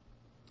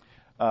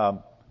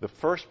 The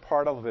first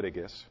part of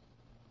Leviticus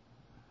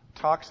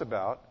talks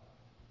about,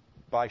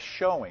 by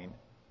showing,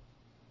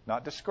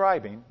 not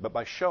describing, but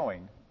by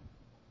showing,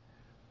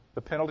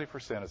 the penalty for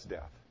sin is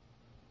death.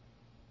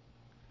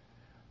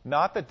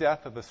 Not the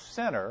death of the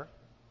sinner,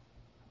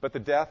 but the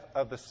death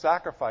of the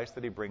sacrifice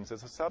that he brings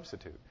as a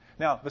substitute.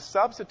 Now, the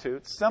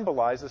substitute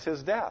symbolizes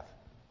his death.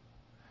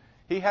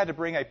 He had to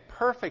bring a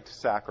perfect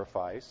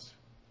sacrifice,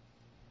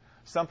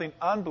 something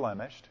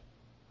unblemished,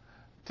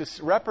 to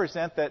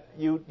represent that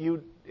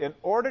you, in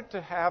order to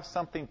have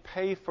something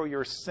pay for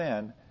your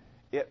sin,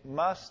 it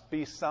must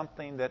be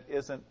something that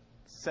isn't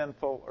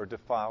sinful or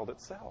defiled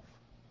itself.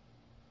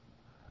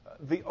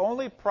 The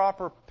only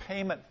proper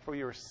payment for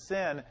your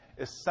sin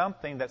is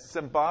something that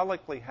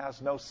symbolically has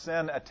no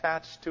sin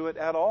attached to it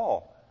at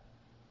all.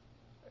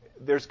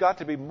 There's got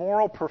to be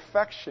moral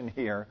perfection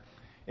here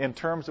in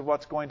terms of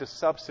what's going to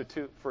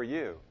substitute for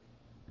you.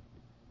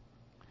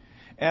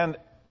 And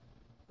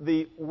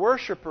the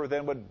worshiper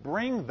then would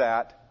bring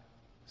that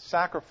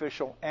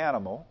sacrificial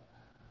animal,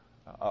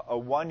 a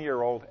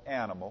 1-year-old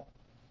animal,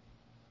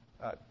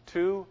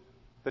 to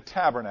the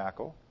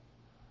tabernacle,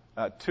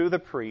 to the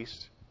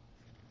priest.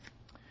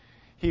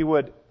 He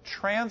would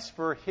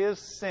transfer his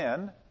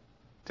sin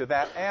to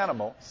that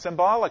animal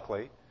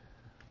symbolically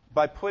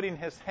by putting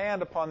his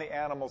hand upon the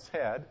animal's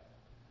head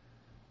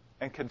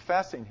and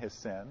confessing his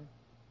sin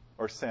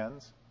or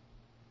sins,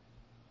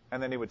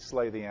 and then he would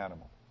slay the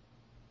animal.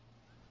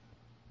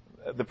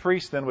 The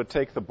priest then would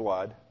take the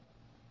blood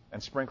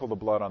and sprinkle the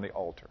blood on the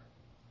altar.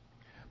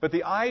 But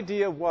the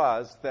idea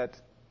was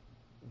that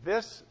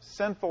this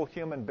sinful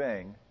human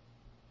being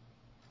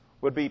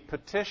would be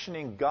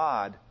petitioning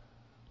God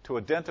to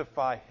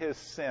identify his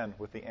sin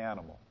with the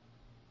animal.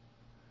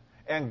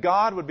 And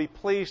God would be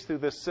pleased through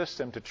this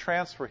system to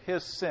transfer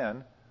his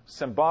sin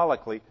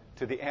symbolically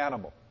to the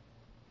animal.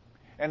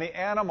 And the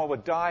animal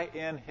would die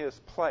in his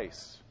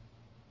place.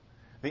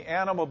 The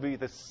animal would be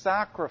the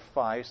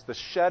sacrifice, the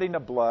shedding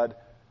of blood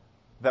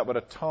that would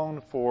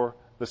atone for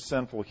the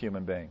sinful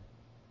human being.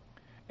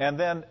 And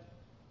then,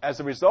 as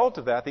a result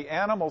of that, the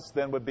animals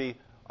then would be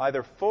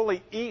either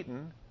fully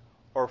eaten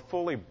or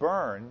fully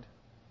burned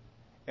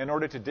in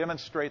order to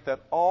demonstrate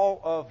that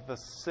all of the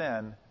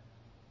sin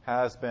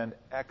has been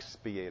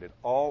expiated.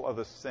 All of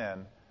the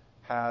sin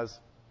has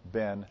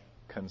been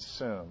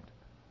consumed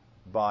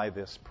by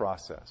this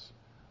process.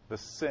 The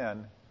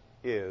sin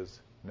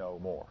is no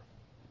more.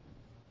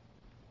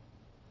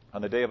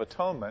 On the Day of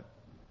Atonement,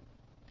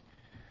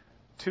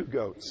 two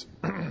goats.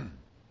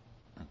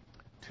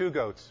 Two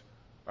goats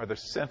are the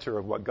center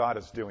of what God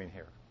is doing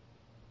here.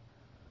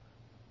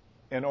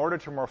 In order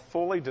to more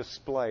fully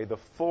display the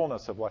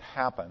fullness of what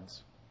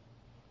happens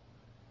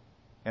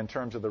in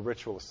terms of the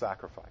ritual of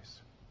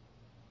sacrifice.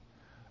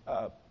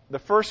 The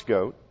first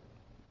goat,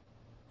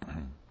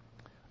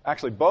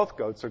 actually both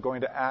goats are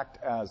going to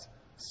act as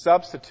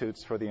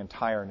substitutes for the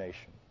entire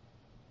nation.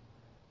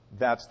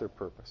 That's their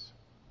purpose.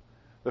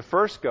 The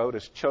first goat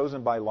is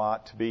chosen by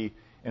Lot to be,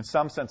 in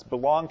some sense,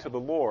 belong to the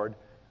Lord,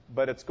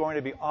 but it's going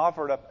to be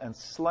offered up and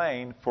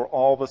slain for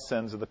all the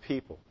sins of the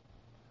people.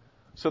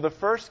 So the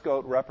first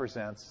goat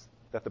represents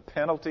that the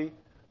penalty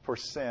for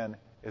sin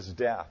is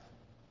death.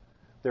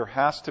 There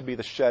has to be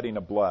the shedding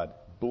of blood.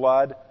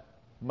 Blood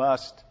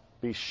must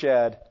be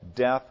shed.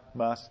 Death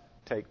must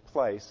take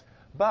place.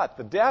 But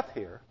the death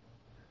here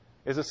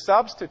is a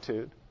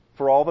substitute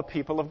for all the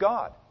people of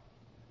God.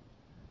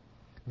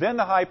 Then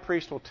the high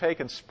priest will take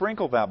and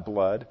sprinkle that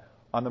blood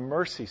on the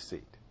mercy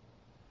seat.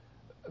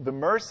 The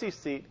mercy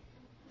seat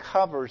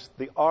covers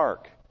the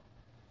ark.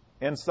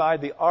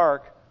 Inside the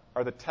ark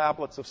are the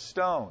tablets of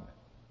stone,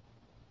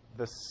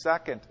 the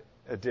second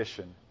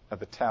edition of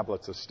the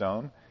tablets of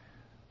stone,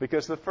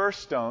 because the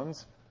first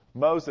stones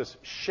Moses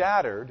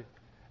shattered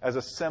as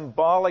a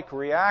symbolic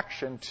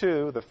reaction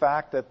to the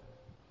fact that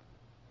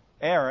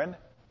Aaron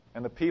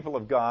and the people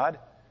of God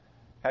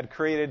had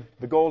created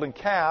the golden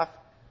calf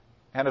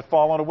and had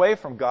fallen away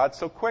from God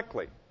so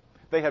quickly.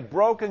 They had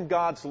broken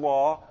God's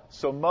law,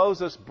 so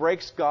Moses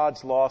breaks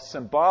God's law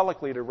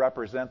symbolically to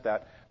represent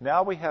that.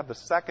 Now we have the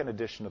second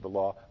edition of the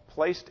law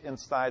placed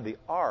inside the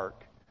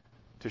ark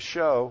to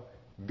show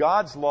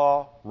God's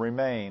law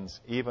remains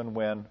even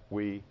when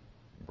we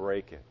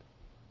break it.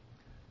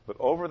 But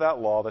over that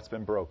law that's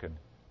been broken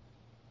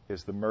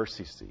is the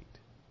mercy seat.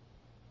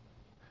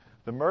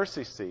 The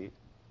mercy seat,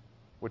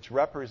 which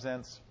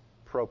represents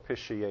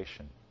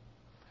propitiation.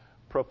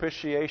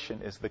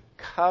 Propitiation is the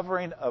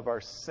covering of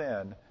our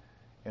sin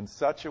in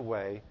such a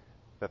way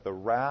that the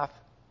wrath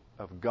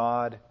of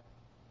God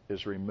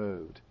is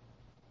removed.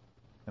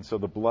 And so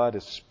the blood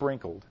is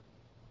sprinkled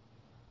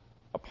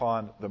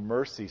upon the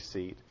mercy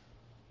seat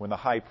when the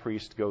high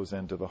priest goes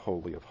into the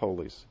Holy of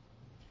Holies.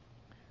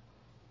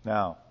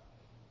 Now,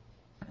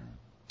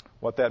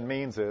 what that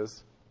means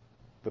is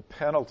the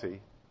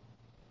penalty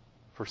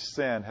for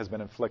sin has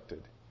been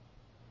inflicted.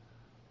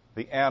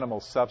 The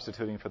animal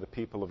substituting for the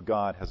people of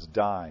God has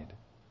died.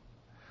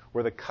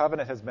 Where the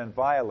covenant has been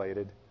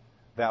violated,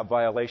 that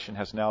violation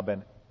has now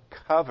been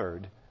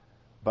covered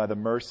by the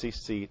mercy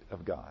seat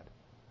of God.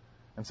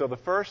 And so the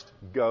first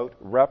goat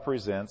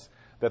represents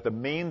that the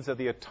means of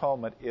the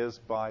atonement is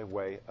by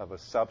way of a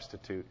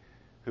substitute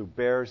who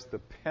bears the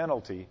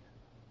penalty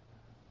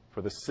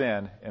for the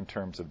sin in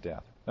terms of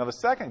death. Now the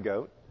second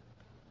goat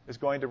is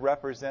going to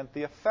represent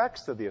the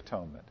effects of the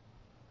atonement,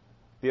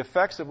 the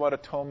effects of what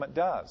atonement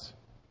does.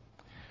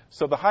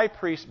 So the high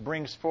priest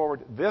brings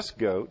forward this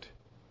goat,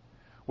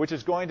 which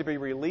is going to be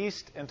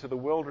released into the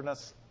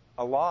wilderness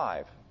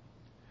alive.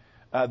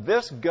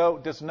 This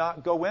goat does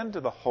not go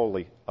into the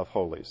Holy of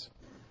Holies.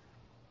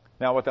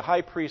 Now, what the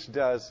high priest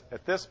does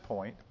at this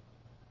point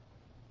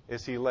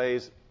is he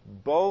lays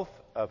both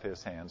of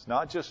his hands,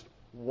 not just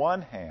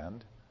one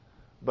hand,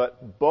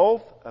 but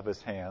both of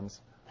his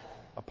hands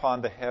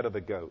upon the head of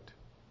the goat.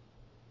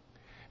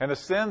 And the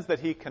sins that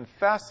he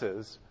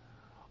confesses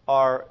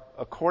are,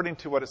 according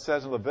to what it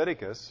says in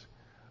Leviticus,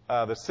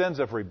 the sins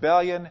of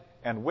rebellion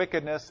and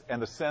wickedness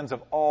and the sins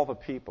of all the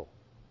people.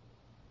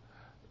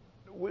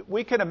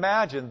 We can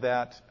imagine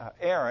that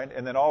Aaron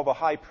and then all the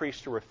high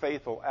priests who were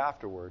faithful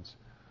afterwards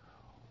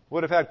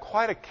would have had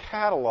quite a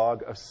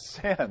catalog of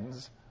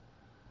sins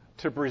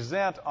to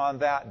present on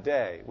that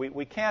day.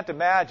 We can't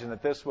imagine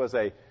that this was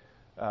a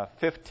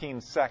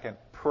 15-second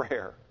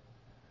prayer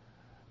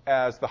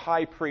as the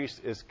high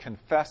priest is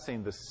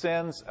confessing the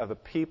sins of the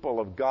people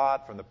of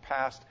God from the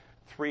past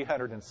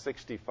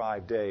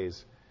 365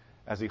 days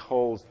as he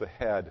holds the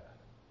head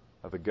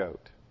of the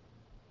goat.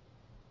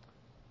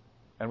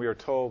 And we are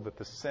told that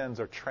the sins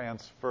are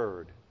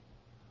transferred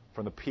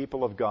from the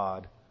people of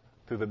God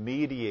through the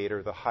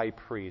mediator, the high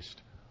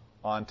priest,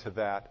 onto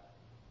that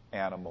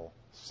animal,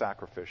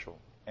 sacrificial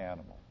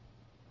animal.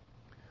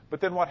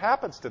 But then what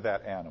happens to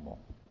that animal?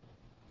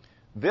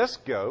 This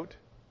goat,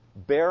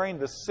 bearing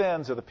the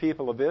sins of the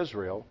people of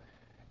Israel,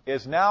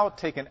 is now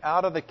taken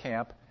out of the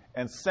camp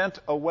and sent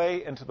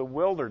away into the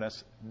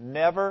wilderness,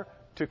 never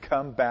to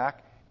come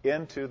back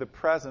into the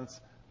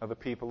presence of the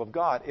people of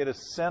God. It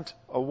is sent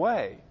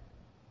away.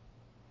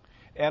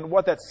 And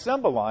what that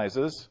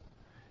symbolizes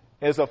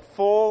is a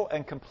full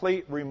and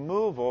complete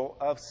removal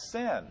of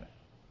sin.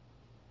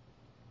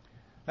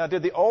 Now,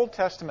 did the Old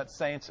Testament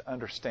saints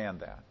understand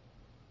that?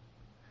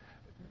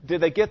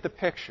 Did they get the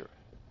picture?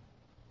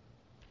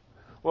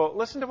 Well,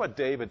 listen to what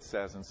David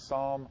says in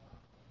Psalm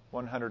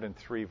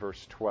 103,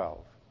 verse 12,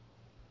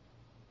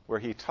 where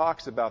he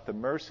talks about the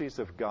mercies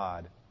of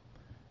God.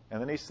 And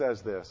then he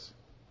says this,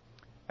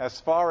 as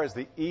far as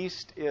the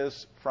east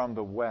is from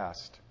the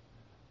west,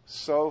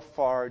 so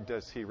far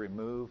does he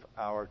remove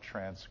our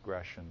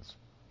transgressions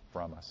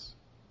from us.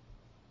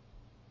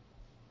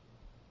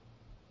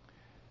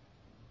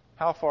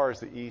 How far is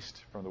the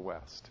east from the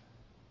west?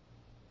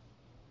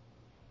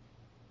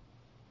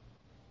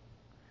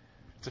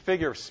 It's a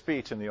figure of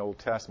speech in the Old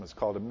Testament. It's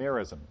called a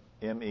merism.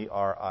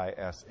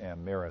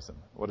 M-E-R-I-S-M, merism.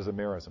 What is a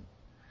merism?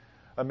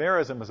 A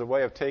merism is a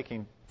way of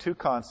taking two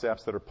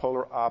concepts that are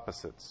polar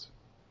opposites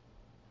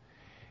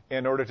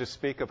in order to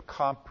speak of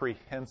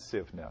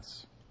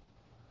comprehensiveness,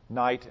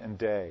 night and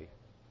day,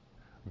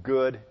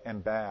 good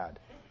and bad,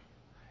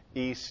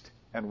 east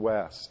and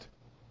west,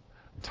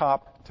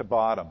 top to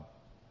bottom,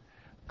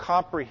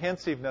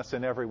 comprehensiveness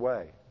in every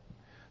way.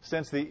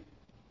 Since the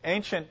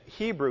ancient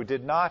Hebrew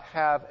did not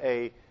have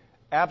an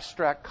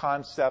abstract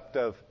concept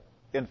of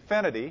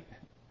infinity,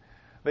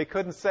 they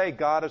couldn't say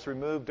God has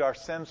removed our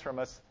sins from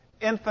us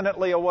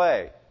infinitely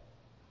away.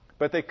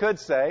 But they could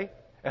say,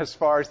 as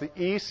far as the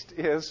east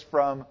is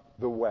from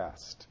the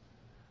west,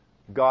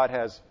 God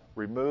has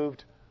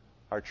removed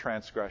our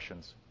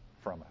transgressions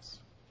from us.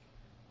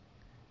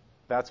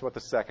 That's what the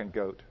second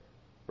goat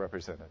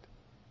represented.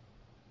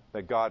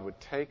 That God would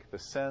take the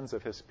sins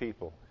of his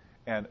people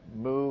and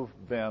move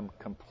them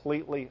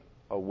completely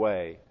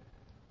away,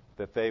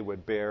 that they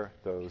would bear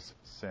those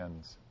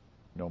sins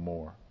no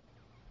more.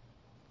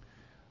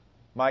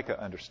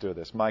 Micah understood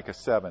this. Micah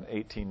 7,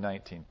 18,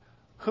 19.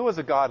 Who is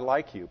a God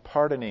like you,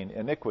 pardoning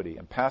iniquity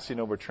and passing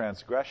over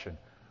transgression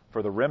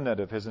for the remnant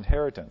of his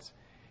inheritance?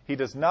 He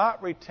does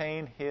not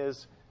retain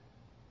his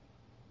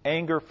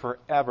anger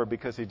forever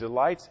because he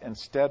delights in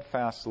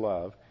steadfast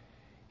love.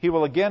 He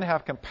will again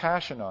have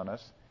compassion on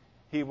us.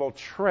 He will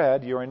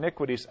tread your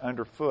iniquities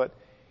underfoot.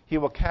 He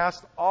will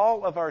cast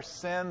all of our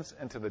sins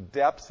into the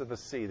depths of the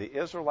sea. The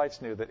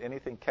Israelites knew that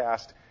anything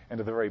cast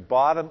into the very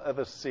bottom of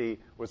the sea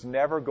was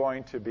never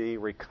going to be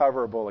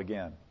recoverable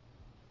again.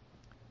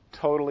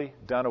 Totally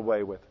done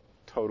away with,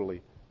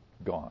 totally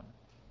gone.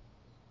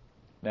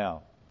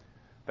 Now,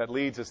 that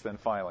leads us then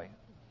finally,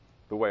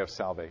 the way of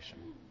salvation.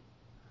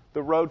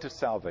 The road to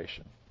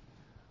salvation.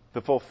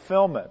 The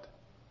fulfillment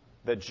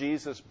that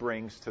Jesus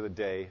brings to the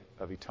day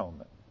of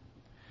atonement.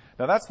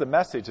 Now, that's the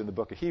message in the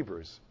book of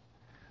Hebrews.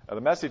 The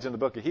message in the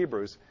book of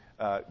Hebrews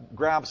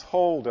grabs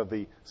hold of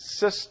the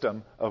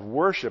system of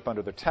worship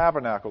under the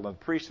tabernacle and the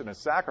priesthood and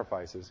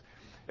sacrifices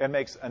and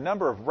makes a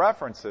number of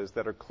references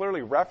that are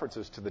clearly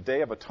references to the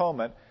Day of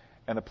Atonement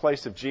and the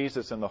place of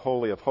Jesus in the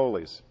Holy of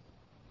Holies.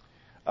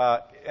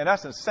 In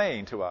essence,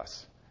 saying to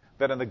us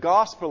that in the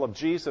gospel of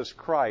Jesus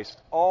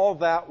Christ, all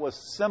that was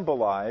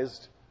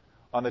symbolized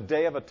on the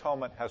Day of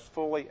Atonement has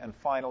fully and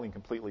finally and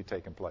completely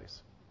taken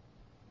place.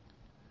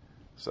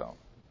 So,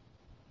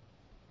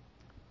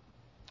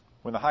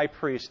 when the high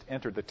priest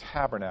entered the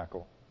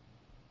tabernacle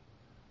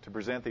to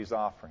present these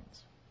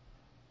offerings,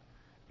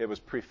 it was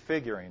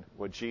prefiguring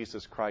what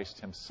Jesus Christ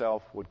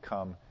himself would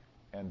come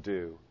and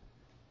do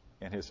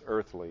in his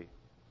earthly,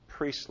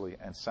 priestly,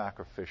 and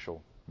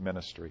sacrificial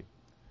ministry.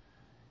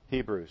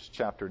 Hebrews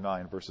chapter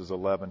 9, verses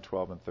 11,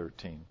 12, and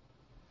 13.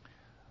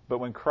 But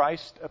when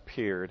Christ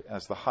appeared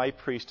as the high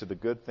priest of the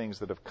good things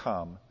that have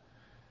come,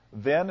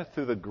 then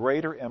through the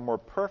greater and more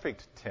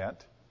perfect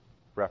tent,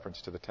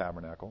 reference to the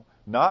tabernacle,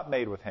 not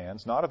made with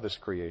hands, not of this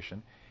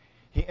creation,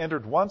 he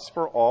entered once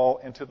for all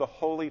into the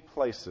holy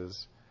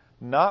places,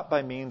 not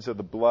by means of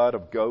the blood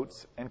of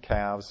goats and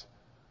calves,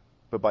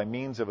 but by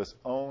means of his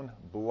own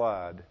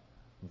blood,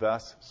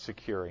 thus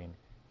securing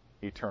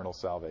eternal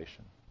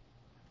salvation.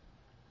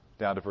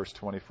 Down to verse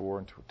 24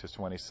 and to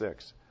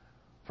 26.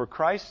 For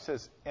Christ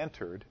has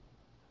entered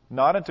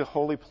not into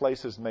holy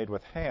places made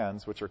with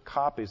hands, which are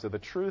copies of the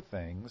true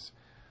things,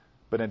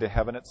 but into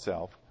heaven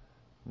itself,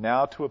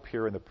 now to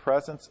appear in the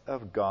presence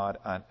of God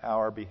on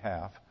our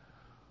behalf.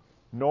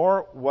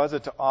 Nor was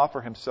it to offer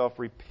himself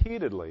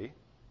repeatedly,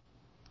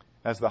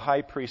 as the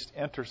high priest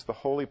enters the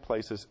holy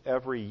places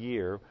every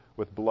year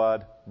with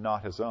blood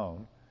not his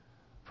own,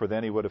 for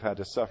then he would have had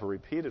to suffer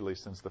repeatedly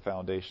since the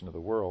foundation of the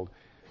world.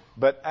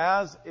 But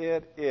as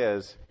it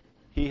is,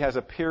 he has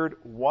appeared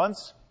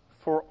once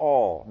for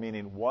all,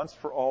 meaning once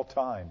for all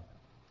time,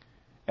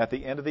 at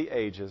the end of the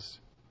ages,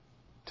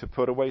 to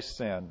put away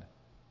sin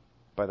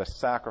by the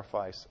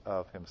sacrifice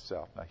of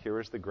himself. Now, here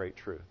is the great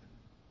truth.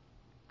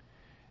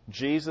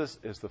 Jesus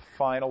is the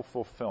final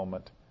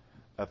fulfillment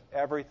of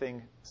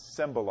everything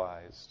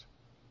symbolized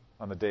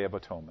on the Day of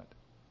Atonement.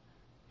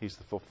 He's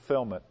the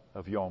fulfillment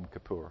of Yom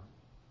Kippur.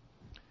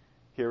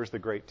 Here is the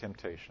great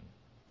temptation.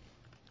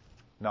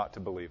 Not to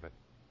believe it.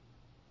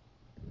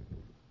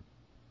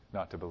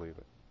 Not to believe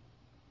it.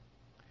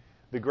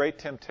 The great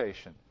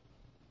temptation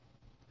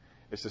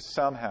is to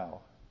somehow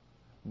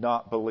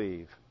not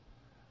believe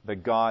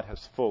that God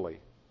has fully,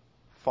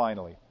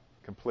 finally,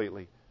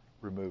 completely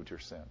removed your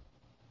sin.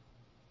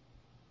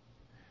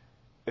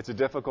 It's a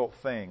difficult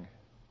thing.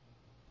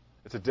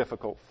 It's a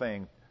difficult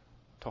thing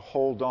to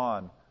hold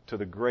on to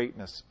the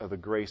greatness of the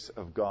grace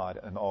of God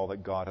and all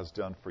that God has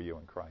done for you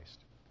in Christ.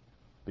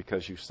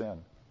 Because you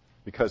sin.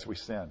 Because we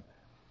sin.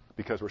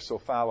 Because we're so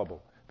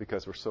fallible.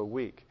 Because we're so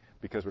weak.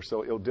 Because we're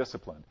so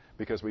ill-disciplined.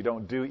 Because we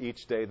don't do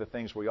each day the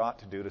things we ought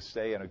to do to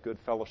stay in a good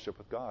fellowship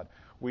with God.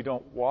 We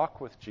don't walk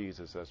with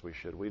Jesus as we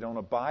should. We don't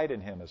abide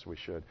in Him as we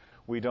should.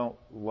 We don't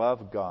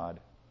love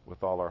God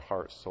with all our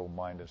heart, soul,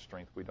 mind, and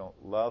strength. We don't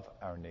love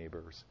our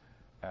neighbors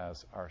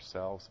as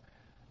ourselves.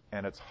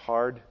 And it's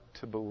hard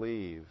to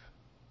believe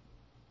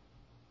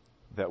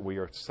that we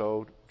are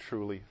so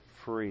truly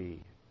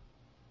free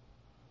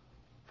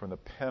from the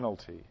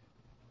penalty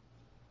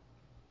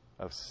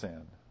of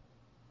sin.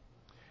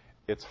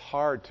 It's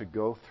hard to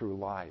go through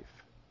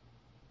life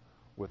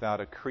without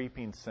a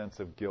creeping sense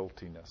of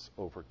guiltiness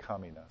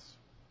overcoming us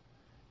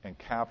and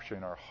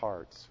capturing our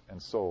hearts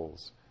and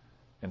souls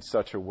in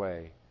such a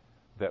way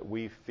that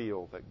we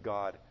feel that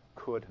God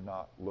could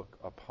not look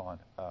upon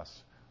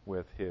us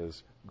with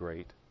His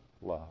great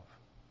love.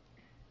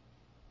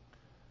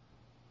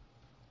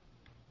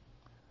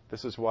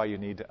 This is why you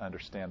need to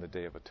understand the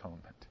Day of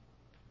Atonement.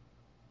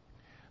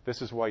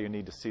 This is why you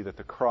need to see that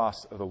the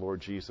cross of the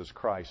Lord Jesus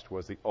Christ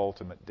was the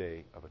ultimate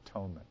day of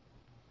atonement.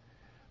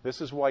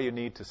 This is why you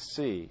need to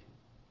see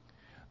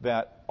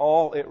that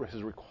all it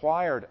is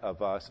required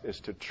of us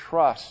is to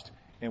trust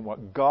in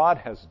what God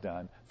has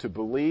done, to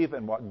believe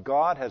in what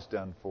God has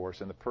done for us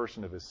in the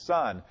person of His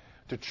Son,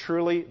 to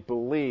truly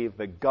believe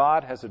that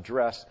God has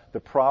addressed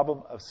the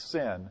problem of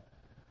sin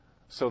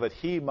so that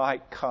He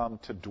might come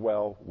to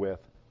dwell with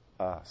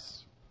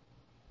us.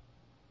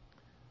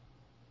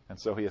 And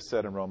so He has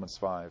said in Romans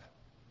 5,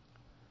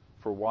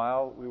 "For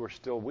while we were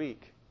still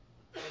weak,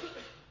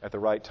 at the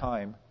right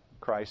time,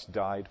 Christ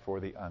died for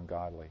the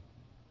ungodly.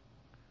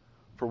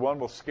 For one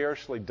will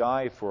scarcely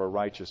die for a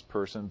righteous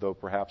person, though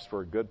perhaps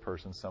for a good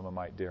person someone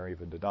might dare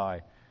even to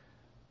die."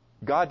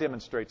 God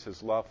demonstrates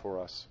His love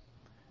for us,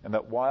 and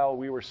that while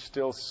we were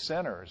still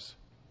sinners,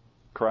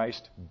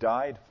 Christ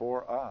died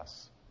for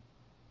us.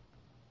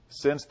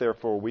 Since,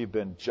 therefore, we've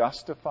been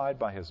justified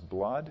by His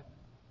blood,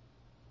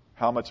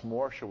 how much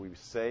more shall we be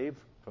saved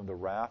from the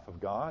wrath of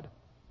God?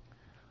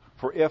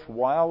 For if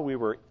while we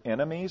were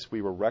enemies,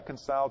 we were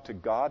reconciled to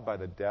God by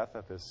the death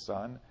of His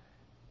Son,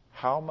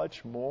 how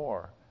much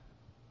more,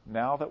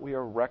 now that we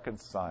are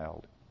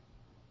reconciled,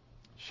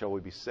 shall we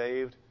be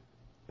saved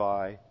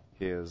by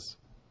His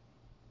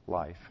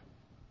life?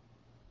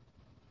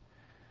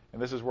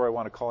 And this is where I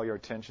want to call your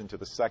attention to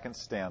the second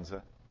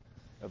stanza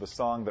of the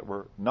song that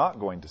we're not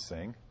going to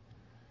sing,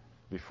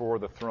 "Before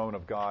the Throne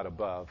of God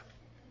Above."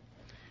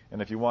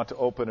 And if you want to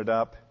open it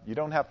up, you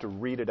don't have to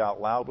read it out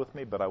loud with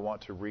me, but I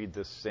want to read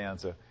this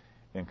stanza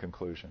in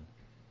conclusion.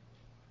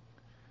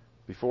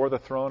 Before the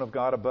throne of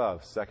God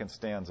above, second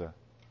stanza.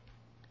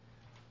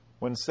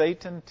 When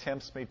Satan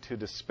tempts me to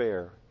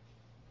despair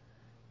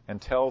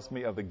and tells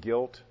me of the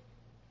guilt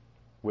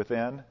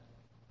within,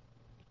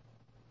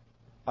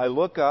 I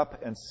look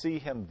up and see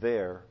Him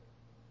there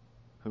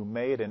who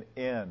made an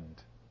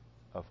end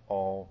of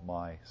all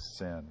my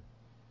sin.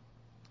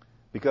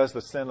 Because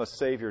the sinless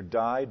Savior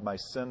died, my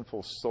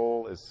sinful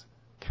soul is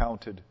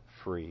counted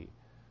free.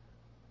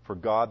 For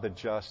God the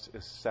just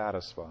is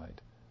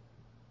satisfied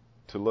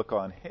to look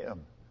on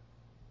Him,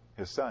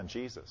 His Son,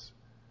 Jesus,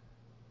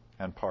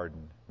 and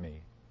pardon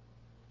me.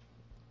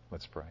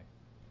 Let's pray.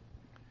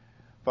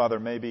 Father,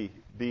 maybe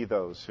be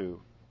those who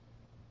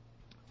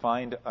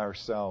find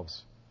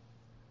ourselves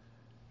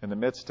in the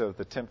midst of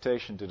the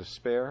temptation to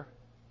despair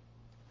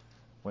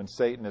when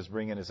Satan is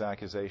bringing his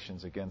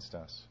accusations against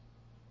us,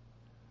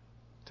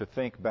 to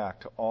think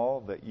back to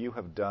all that You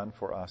have done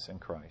for us in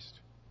Christ,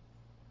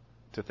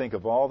 to think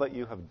of all that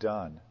You have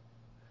done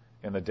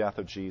in the death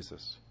of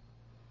Jesus,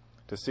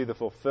 to see the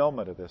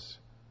fulfillment of this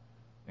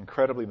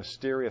incredibly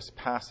mysterious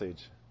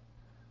passage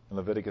in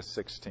Leviticus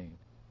 16,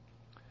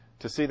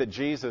 to see that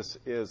Jesus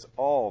is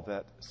all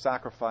that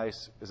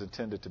sacrifice is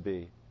intended to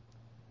be,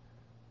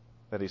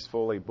 that He's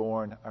fully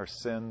borne our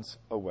sins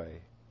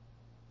away.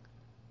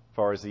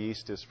 Far as the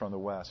east is from the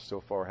west,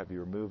 so far have You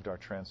removed our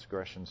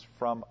transgressions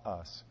from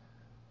us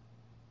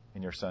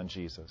in Your Son,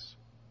 Jesus.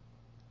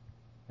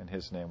 In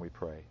His name we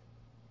pray.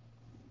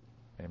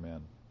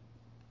 Amen.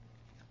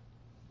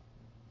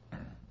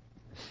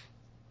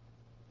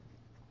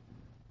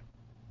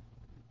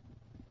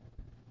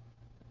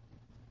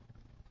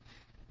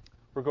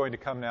 We're going to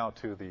come now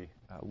to the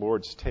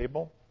Lord's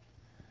table.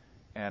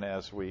 And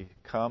as we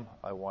come,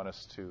 I want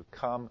us to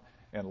come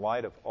in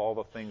light of all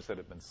the things that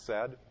have been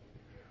said.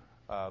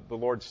 The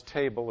Lord's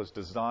table is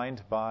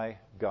designed by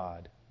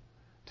God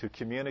to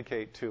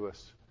communicate to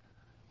us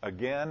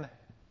again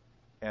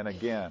and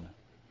again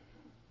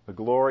the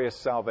glorious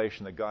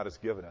salvation that God has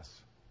given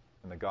us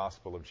in the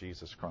gospel of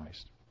Jesus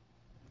Christ.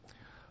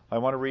 I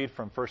want to read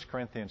from 1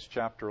 Corinthians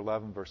chapter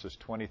 11, verses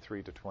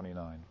 23 to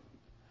 29.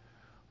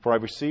 For I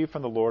received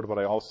from the Lord what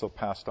I also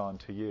passed on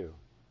to you.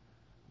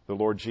 The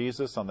Lord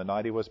Jesus, on the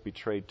night he was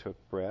betrayed, took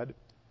bread,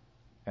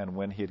 and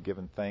when he had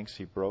given thanks,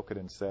 he broke it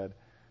and said,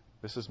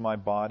 "This is my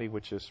body,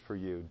 which is for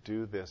you.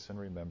 Do this in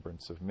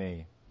remembrance of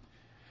me."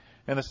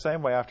 In the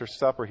same way, after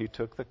supper, he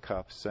took the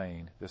cup,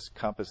 saying, "This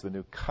cup is the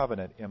new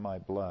covenant in my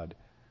blood.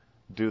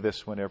 Do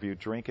this whenever you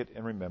drink it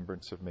in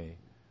remembrance of me.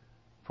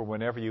 For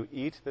whenever you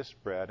eat this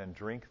bread and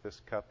drink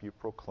this cup, you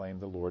proclaim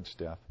the Lord's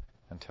death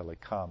until he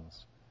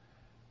comes.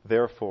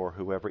 Therefore,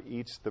 whoever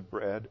eats the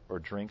bread or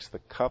drinks the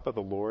cup of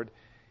the Lord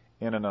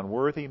in an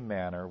unworthy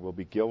manner will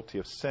be guilty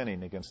of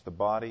sinning against the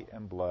body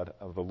and blood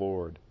of the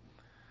Lord.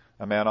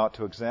 A man ought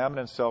to examine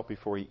himself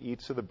before he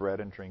eats of the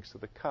bread and drinks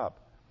of the cup.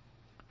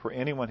 For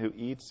anyone who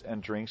eats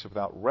and drinks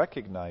without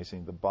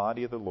recognizing the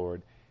body of the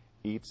Lord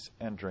eats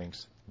and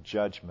drinks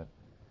judgment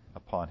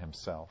upon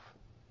himself."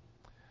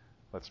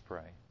 Let's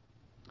pray.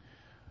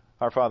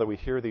 Our Father, we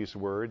hear these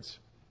words,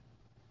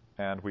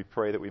 and we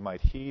pray that we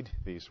might heed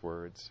these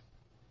words,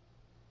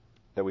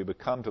 that we would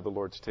come to the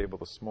Lord's table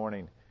this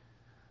morning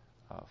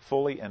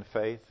fully in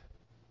faith,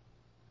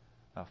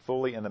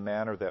 fully in the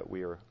manner that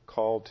we are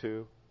called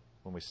to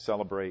when we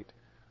celebrate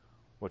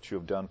what you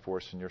have done for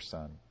us in your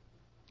Son.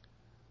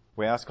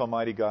 We ask,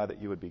 Almighty God,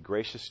 that you would be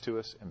gracious to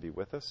us and be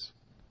with us,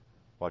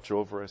 watch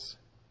over us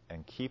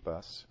and keep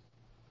us,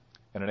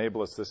 and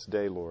enable us this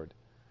day, Lord,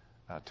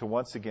 to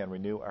once again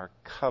renew our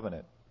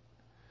covenant,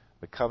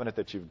 the covenant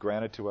that you've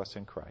granted to us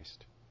in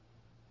Christ.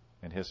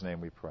 In his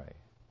name we pray.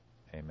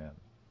 Amen.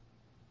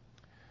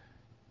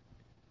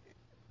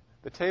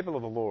 The table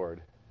of the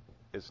Lord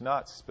is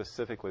not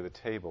specifically the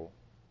table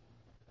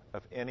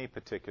of any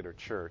particular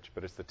church,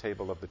 but it's the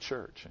table of the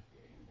church.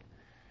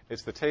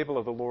 It's the table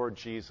of the Lord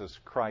Jesus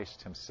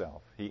Christ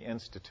himself. He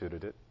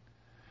instituted it.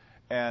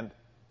 And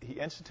he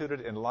instituted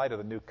it in light of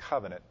the new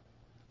covenant,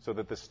 so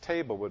that this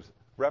table would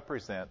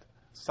represent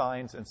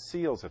signs and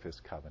seals of his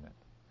covenant.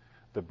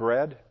 The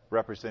bread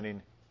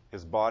representing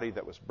his body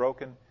that was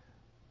broken,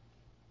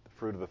 the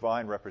fruit of the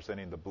vine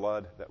representing the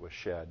blood that was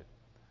shed.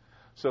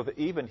 So that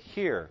even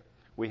here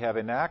we have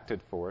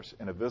enacted for us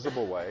in a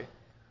visible way,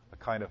 a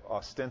kind of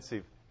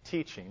ostensive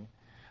teaching,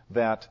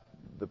 that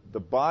the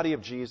body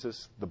of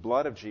Jesus, the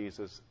blood of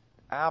Jesus,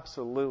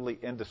 absolutely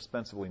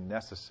indispensably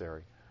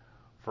necessary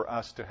for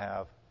us to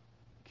have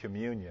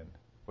communion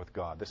with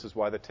God. This is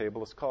why the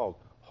table is called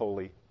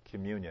Holy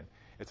Communion.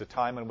 It's a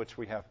time in which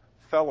we have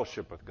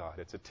fellowship with God.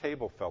 It's a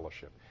table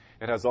fellowship.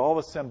 It has all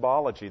the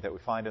symbology that we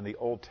find in the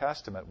Old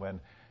Testament when,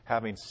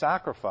 having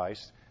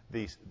sacrificed,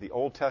 the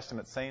Old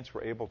Testament saints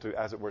were able to,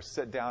 as it were,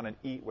 sit down and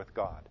eat with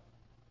God.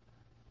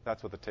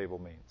 That's what the table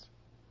means.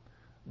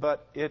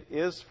 But it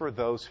is for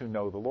those who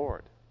know the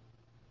Lord.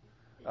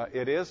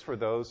 It is for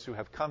those who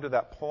have come to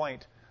that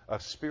point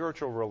of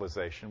spiritual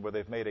realization where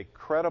they've made a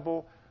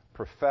credible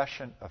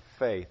profession of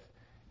faith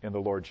in the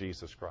Lord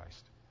Jesus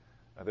Christ.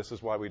 This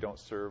is why we don't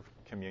serve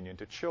communion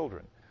to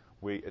children.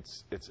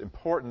 It's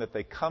important that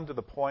they come to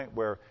the point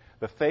where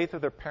the faith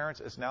of their parents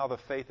is now the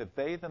faith that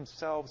they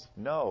themselves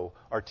know,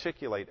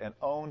 articulate, and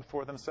own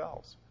for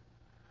themselves.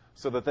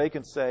 So that they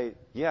can say,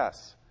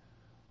 yes,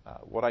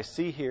 what I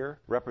see here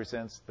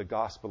represents the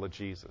gospel of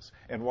Jesus.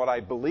 And what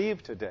I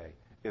believe today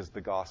is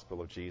the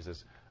gospel of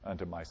Jesus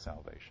unto my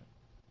salvation.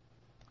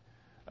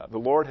 The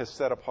Lord has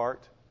set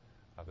apart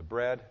the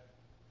bread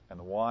and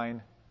the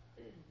wine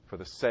for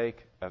the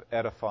sake of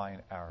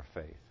edifying our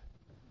faith.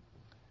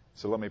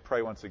 So let me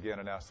pray once again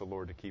and ask the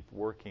Lord to keep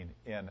working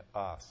in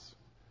us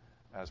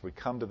as we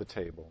come to the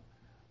table,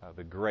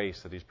 the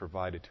grace that he's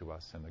provided to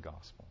us in the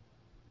gospel.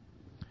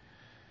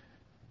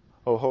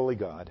 Oh, holy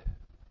God,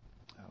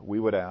 we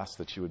would ask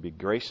that you would be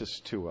gracious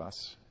to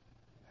us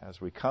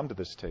as we come to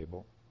this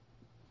table,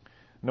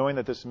 knowing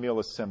that this meal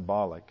is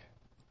symbolic,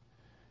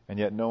 and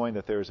yet knowing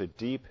that there is a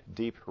deep,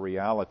 deep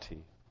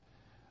reality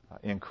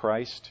in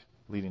Christ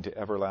leading to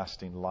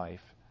everlasting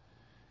life,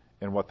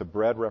 in what the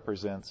bread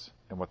represents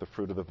and what the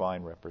fruit of the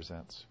vine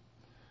represents.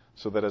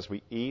 So that as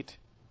we eat,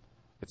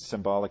 it's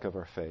symbolic of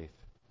our faith.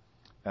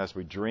 As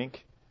we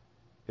drink,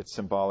 it's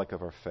symbolic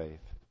of our faith.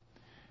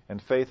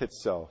 And faith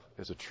itself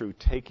is a true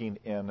taking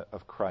in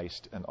of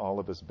Christ and all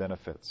of his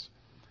benefits,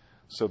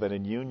 so that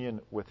in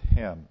union with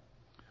him,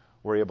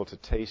 we're able to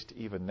taste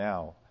even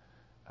now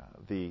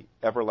the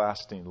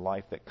everlasting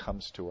life that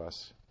comes to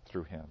us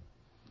through him.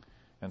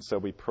 And so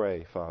we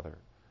pray, Father,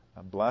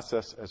 bless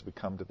us as we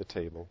come to the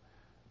table,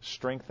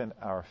 strengthen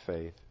our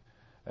faith,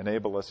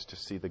 enable us to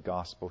see the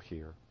gospel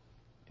here.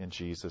 In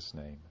Jesus'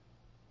 name,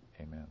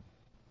 amen.